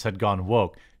M&Ms had gone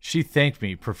woke, she thanked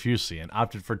me profusely and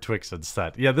opted for Twix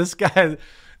instead. Yeah, this guy,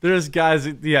 there's guys,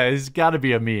 yeah, he's got to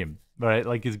be a meme, right?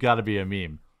 Like, he's got to be a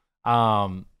meme.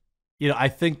 You know, I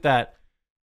think that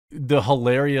the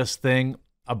hilarious thing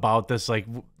about this, like,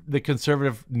 the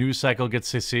conservative news cycle gets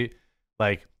to see,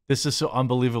 like, this is so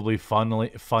unbelievably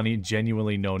funny,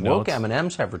 genuinely no notes. Woke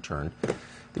M&Ms have returned.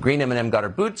 The green M&M got her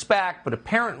boots back, but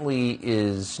apparently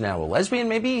is now a lesbian,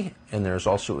 maybe. And there's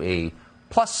also a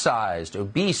plus-sized,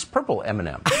 obese purple M&M.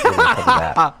 We're gonna cover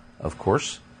that, of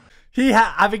course.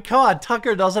 I mean, come on,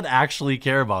 Tucker doesn't actually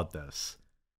care about this.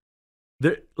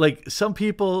 There, like, some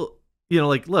people, you know,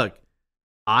 like, look,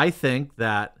 I think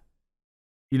that,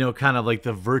 you know, kind of like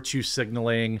the virtue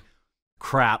signaling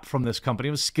crap from this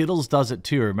company. Skittles does it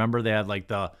too. Remember, they had like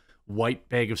the white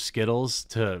bag of Skittles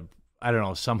to, I don't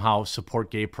know, somehow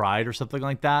support gay pride or something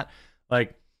like that.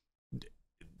 Like,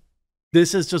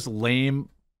 this is just lame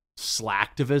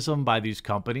slacktivism by these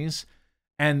companies.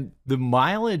 And the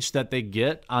mileage that they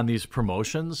get on these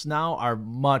promotions now are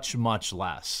much, much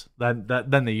less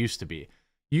than they used to be.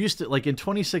 You used to, like in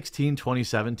 2016,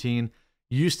 2017,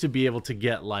 you used to be able to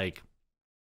get like,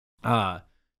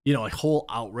 you know, a whole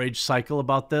outrage cycle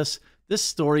about this. This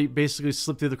story basically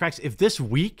slipped through the cracks. If this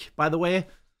week, by the way,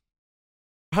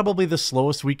 probably the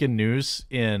slowest week in news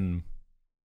in,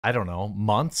 I don't know,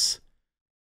 months.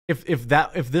 If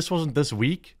this wasn't this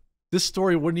week, this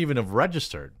story wouldn't even have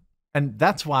registered. And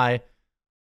that's why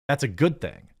that's a good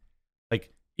thing.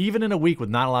 Like, even in a week with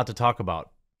not a lot to talk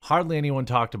about, hardly anyone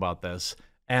talked about this.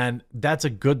 And that's a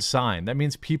good sign. That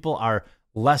means people are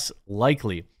less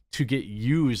likely to get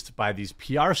used by these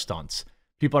PR stunts.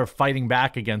 People are fighting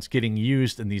back against getting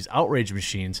used in these outrage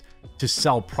machines to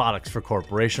sell products for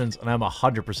corporations, and I'm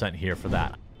 100% here for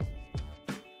that.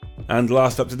 And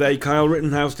last up today, Kyle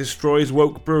Rittenhouse destroys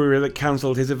woke brewery that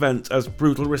cancelled his event as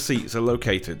brutal receipts are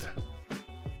located.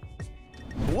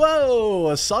 Whoa,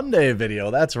 a Sunday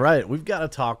video. That's right. We've got to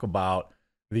talk about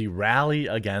the rally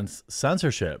against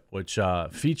censorship, which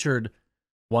featured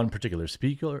one particular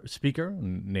speaker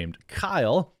named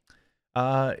Kyle.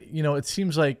 You know, it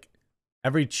seems like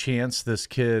every chance this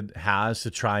kid has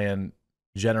to try and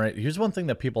generate. Here's one thing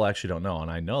that people actually don't know,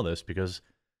 and I know this because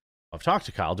I've talked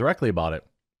to Kyle directly about it.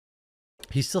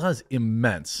 He still has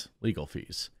immense legal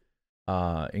fees,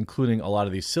 including a lot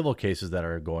of these civil cases that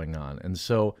are going on. And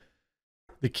so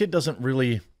the kid doesn't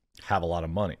really have a lot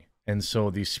of money. And so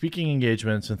these speaking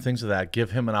engagements and things of that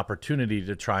give him an opportunity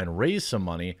to try and raise some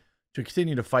money to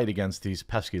continue to fight against these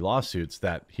pesky lawsuits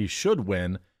that he should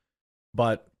win.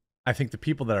 But I think the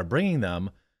people that are bringing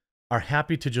them are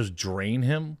happy to just drain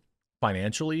him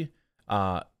financially.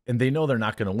 And they know they're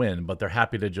not going to win, but they're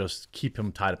happy to just keep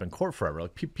him tied up in court forever.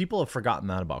 Like, people have forgotten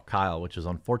that about Kyle, which is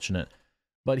unfortunate.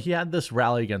 But he had this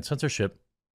rally against censorship.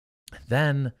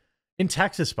 Then in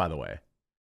Texas, by the way,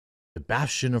 the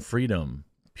bastion of freedom,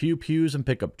 pew-pews and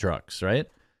pickup trucks, right?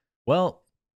 Well,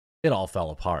 it all fell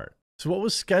apart. So what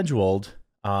was scheduled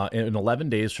in 11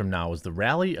 days from now was the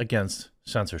rally against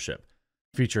censorship,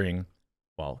 featuring,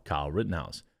 well, Kyle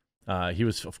Rittenhouse. He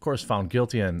was, of course, found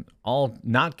guilty and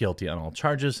not guilty on all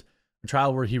charges. A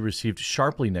trial where he received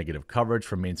sharply negative coverage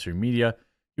from mainstream media.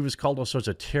 He was called all sorts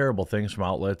of terrible things from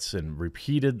outlets and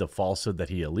repeated the falsehood that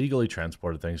he illegally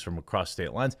transported things from across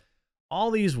state lines.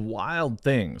 All these wild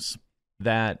things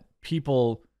that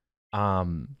people,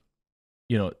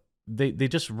 you know, they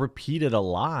just repeated a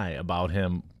lie about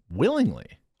him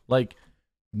willingly. Like,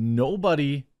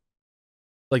 nobody,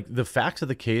 like, the facts of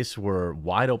the case were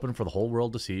wide open for the whole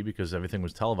world to see because everything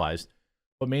was televised.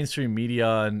 But mainstream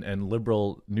media and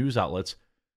liberal news outlets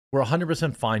were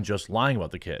 100% fine just lying about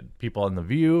the kid. People on The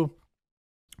View,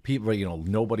 people, you know,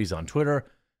 nobody's on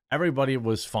Twitter. Everybody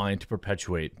was fine to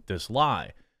perpetuate this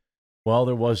lie. Well,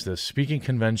 there was this speaking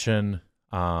convention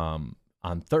on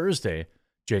Thursday,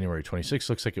 January 26th.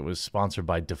 Looks like it was sponsored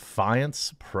by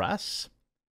Defiance Press.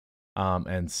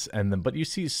 But you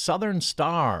see Southern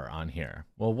Star on here.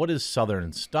 Well, what is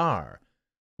Southern Star?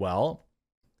 Well,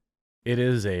 it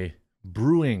is a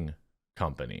brewing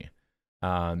company.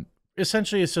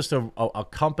 Essentially, it's just a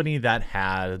company that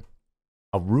had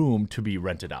a room to be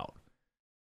rented out.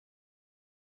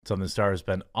 Southern Star has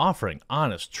been offering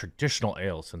honest, traditional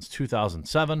ale since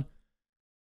 2007.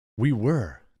 We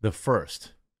were the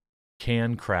first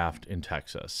can craft in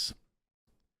Texas.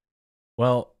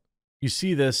 Well, you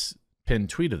see this pinned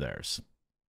tweet of theirs.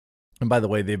 And by the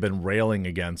way, they've been railing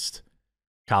against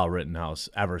Kyle Rittenhouse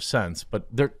ever since. But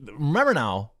remember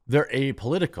now, they're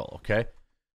apolitical, okay?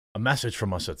 A message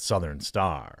from us at Southern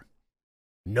Star.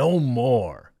 No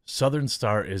more. Southern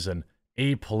Star is an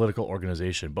apolitical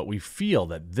organization, but we feel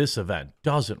that this event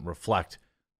doesn't reflect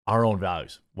our own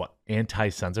values. What?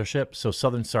 Anti-censorship? So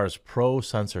Southern Star is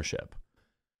pro-censorship.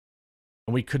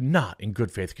 And we could not, in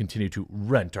good faith, continue to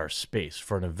rent our space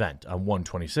for an event on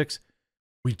 126.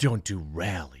 We don't do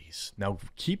rallies. Now,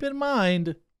 keep in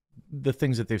mind the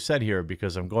things that they've said here,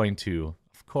 because I'm going to,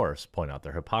 of course, point out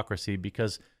their hypocrisy,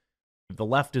 because if the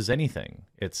left is anything,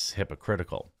 it's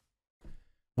hypocritical.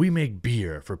 We make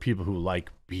beer for people who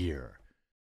like beer.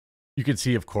 You can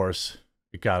see, of course,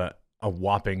 it got a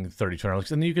whopping 32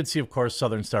 likes. And then you can see, of course,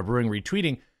 Southern Star Brewing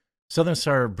retweeting. Southern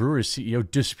Star Brewery's CEO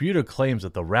disputed claims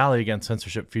that the rally against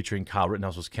censorship featuring Kyle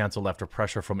Rittenhouse was canceled after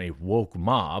pressure from a woke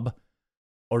mob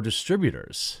or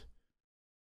distributors.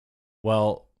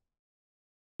 Well,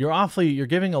 you're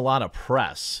giving a lot of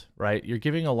press, right? You're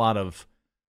giving a lot of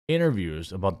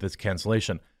interviews about this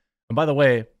cancellation. And by the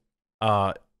way,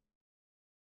 now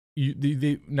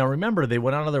remember, they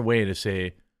went out of their way to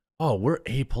say, oh, we're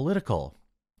apolitical,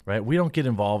 right? We don't get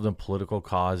involved in political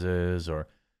causes or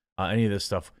any of this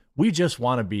stuff. We just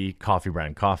want to be coffee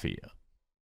brand coffee.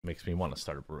 Makes me want to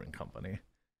start a brewing company.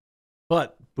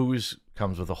 But booze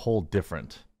comes with a whole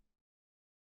different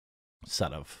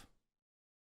set of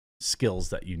skills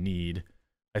that you need.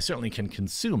 I certainly can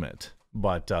consume it,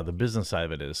 but the business side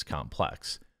of it is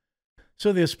complex.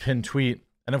 So this pinned tweet,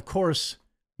 and of course,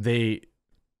 they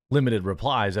limited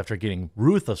replies after getting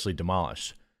ruthlessly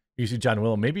demolished. You see John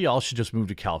Willow, maybe y'all should just move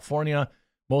to California.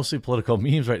 Mostly political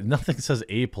memes, right? Nothing says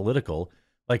apolitical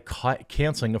like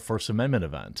canceling a First Amendment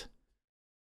event.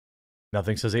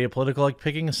 Nothing says apolitical like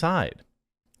picking a side.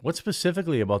 What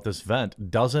specifically about this event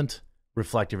doesn't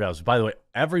reflect your values? By the way,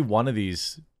 every one of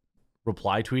these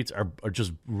reply tweets are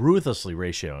just ruthlessly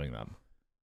ratioing them.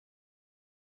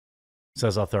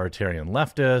 Says authoritarian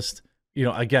leftist. You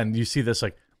know, again, you see this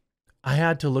like, I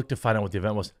had to look to find out what the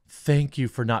event was. Thank you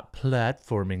for not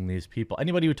platforming these people.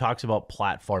 Anybody who talks about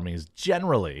platforming is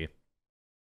generally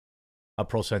a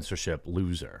pro-censorship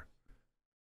loser.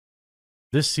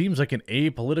 This seems like an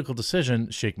apolitical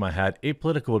decision. Shake my head.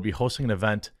 Apolitical would be hosting an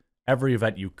event, every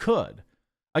event you could.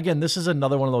 Again, this is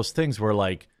another one of those things where,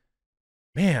 like,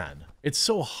 man, it's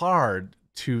so hard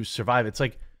to survive. It's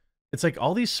like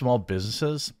all these small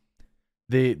businesses,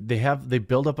 they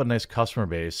build up a nice customer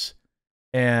base,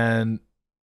 and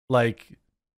like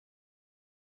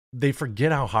they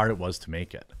forget how hard it was to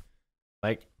make it.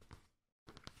 Like,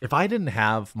 if I didn't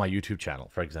have my YouTube channel,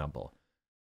 for example,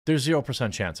 there's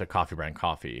 0% chance that Coffee Brand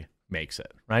Coffee makes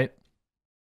it, right?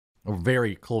 Or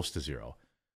very close to zero.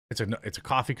 It's a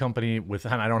coffee company and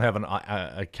I don't have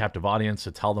a captive audience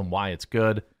to tell them why it's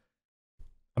good.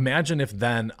 Imagine if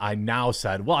then I now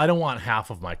said, well, I don't want half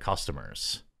of my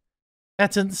customers.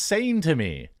 That's insane to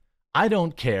me. I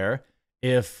don't care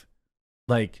if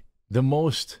like the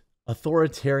most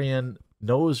authoritarian,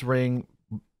 nose ring,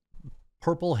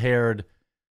 purple-haired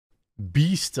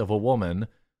beast of a woman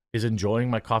is enjoying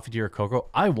my coffee, tea, or cocoa.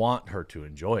 I want her to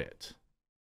enjoy it.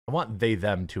 I want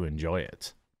them to enjoy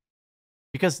it.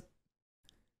 Because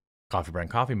Coffee Brand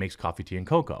Coffee makes coffee, tea, and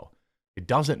cocoa. It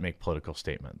doesn't make political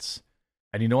statements.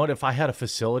 And you know what? If I had a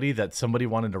facility that somebody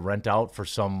wanted to rent out for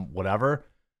some whatever,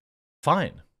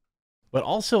 fine. But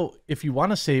also, if you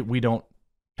want to say we don't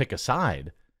pick a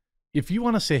side, if you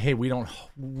want to say, hey, we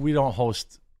don't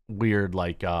host weird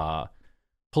like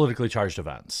politically charged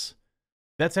events,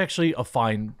 that's actually a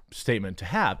fine statement to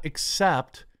have.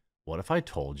 Except, what if I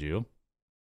told you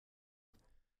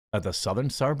that the Southern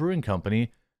Star Brewing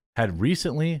Company had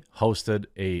recently hosted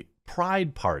a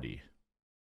pride party?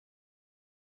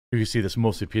 You see this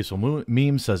mostly peaceful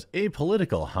meme says,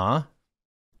 apolitical, huh?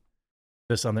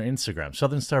 This on their Instagram,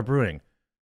 Southern Star Brewing.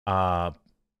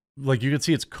 Like you can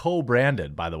see it's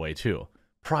co-branded, by the way, too.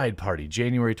 Pride Party,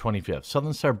 January 25th.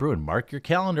 Southern Star Brewing. Mark your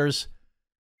calendars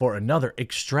for another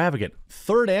extravagant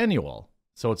third annual.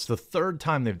 So it's the third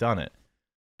time they've done it.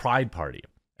 Pride Party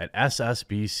at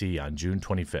SSBC on June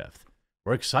 25th.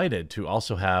 We're excited to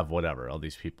also have whatever, all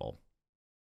these people.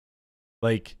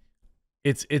 Like,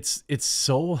 it's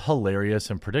so hilarious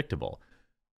and predictable.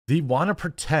 They want to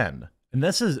pretend, and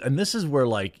this is where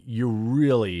like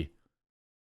it's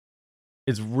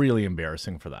really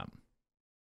embarrassing for them.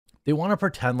 They want to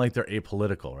pretend like they're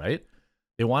apolitical, right?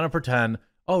 They want to pretend,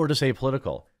 oh, we're just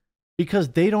apolitical, because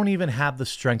they don't even have the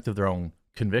strength of their own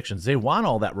convictions. They want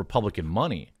all that Republican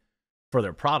money for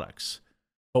their products.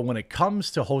 But when it comes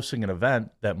to hosting an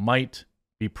event that might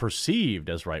be perceived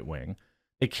as right-wing,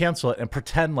 they cancel it and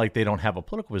pretend like they don't have a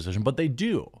political position, but they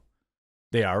do.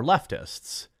 They are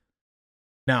leftists.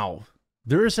 Now,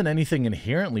 there isn't anything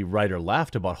inherently right or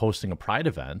left about hosting a Pride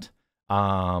event,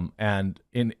 and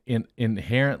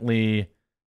inherently,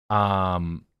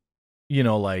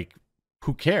 like,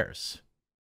 who cares?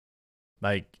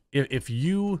 Like, if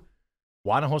you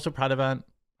want to host a Pride event,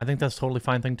 I think that's a totally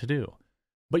fine thing to do.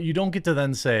 But you don't get to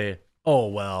then say, oh,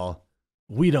 well,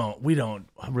 we don't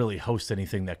really host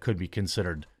anything that could be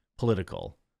considered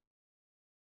political.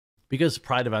 Because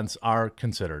Pride events are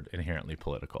considered inherently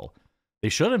political. They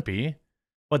shouldn't be,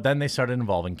 but then they started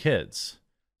involving kids.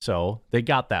 So they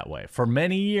got that way. For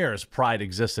many years, Pride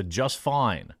existed just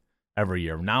fine every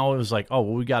year. Now it was like, oh,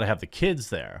 well, we got to have the kids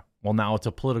there. Well, now it's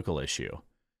a political issue.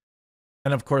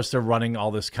 And of course, they're running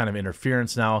all this kind of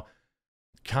interference now.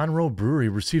 Conroe Brewery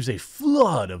receives a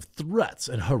flood of threats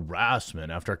and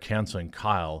harassment after canceling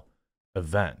Kyle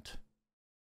event.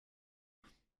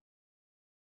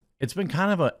 It's been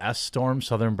kind of a S-storm,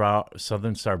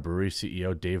 Southern Star Brewery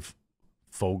CEO Dave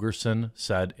Fogerson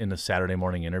said in a Saturday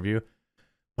morning interview,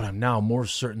 but I'm now more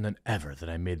certain than ever that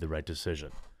I made the right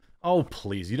decision. Oh,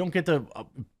 please. You don't get to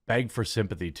beg for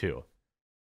sympathy, too.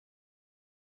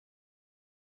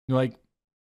 Like,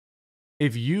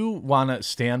 if you want to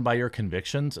stand by your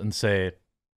convictions and say,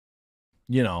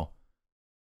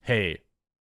 hey,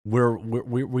 we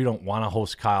don't want to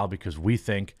host Kyle because we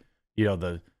think,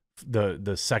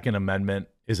 the Second Amendment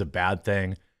is a bad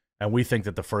thing, and we think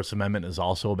that the First Amendment is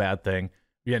also a bad thing.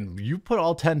 And you put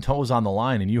all 10 toes on the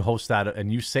line and you host that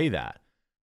and you say that.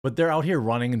 But they're out here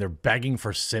running and they're begging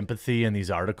for sympathy in these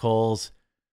articles.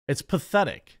 It's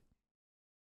pathetic.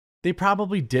 They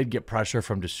probably did get pressure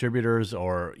from distributors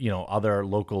or, other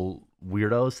local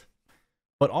weirdos.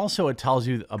 But also it tells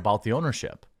you about the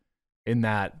ownership in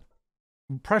that,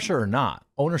 pressure or not,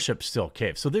 ownership still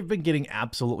caves. So they've been getting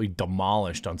absolutely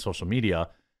demolished on social media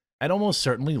and almost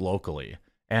certainly locally.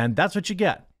 And that's what you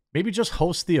get. Maybe just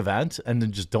host the event and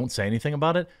then just don't say anything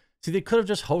about it. See, they could have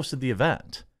just hosted the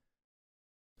event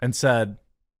and said,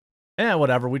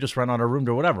 whatever, we just rent out our room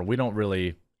or whatever. We don't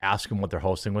really ask them what they're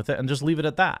hosting with it and just leave it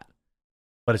at that.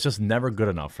 But it's just never good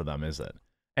enough for them, is it?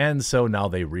 And so now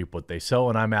they reap what they sow,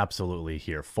 and I'm absolutely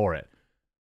here for it.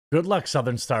 Good luck,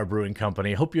 Southern Star Brewing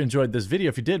Company. Hope you enjoyed this video.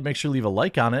 If you did, make sure to leave a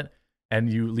like on it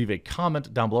and you leave a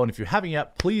comment down below. And if you haven't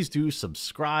yet, please do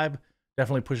subscribe.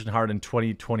 Definitely pushing hard in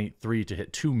 2023 to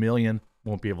hit 2 million.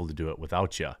 Won't be able to do it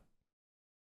without you.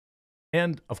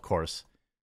 And, of course,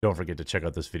 don't forget to check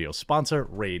out this video's sponsor,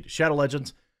 Raid Shadow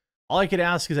Legends. All I could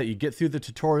ask is that you get through the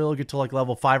tutorial, get to like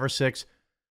level 5 or 6.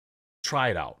 Try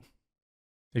it out.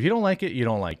 If you don't like it, you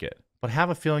don't like it. But have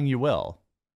a feeling you will.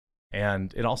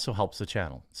 And it also helps the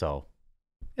channel. So,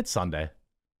 it's Sunday.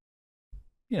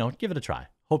 Give it a try.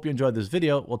 Hope you enjoyed this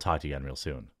video. We'll talk to you again real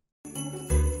soon.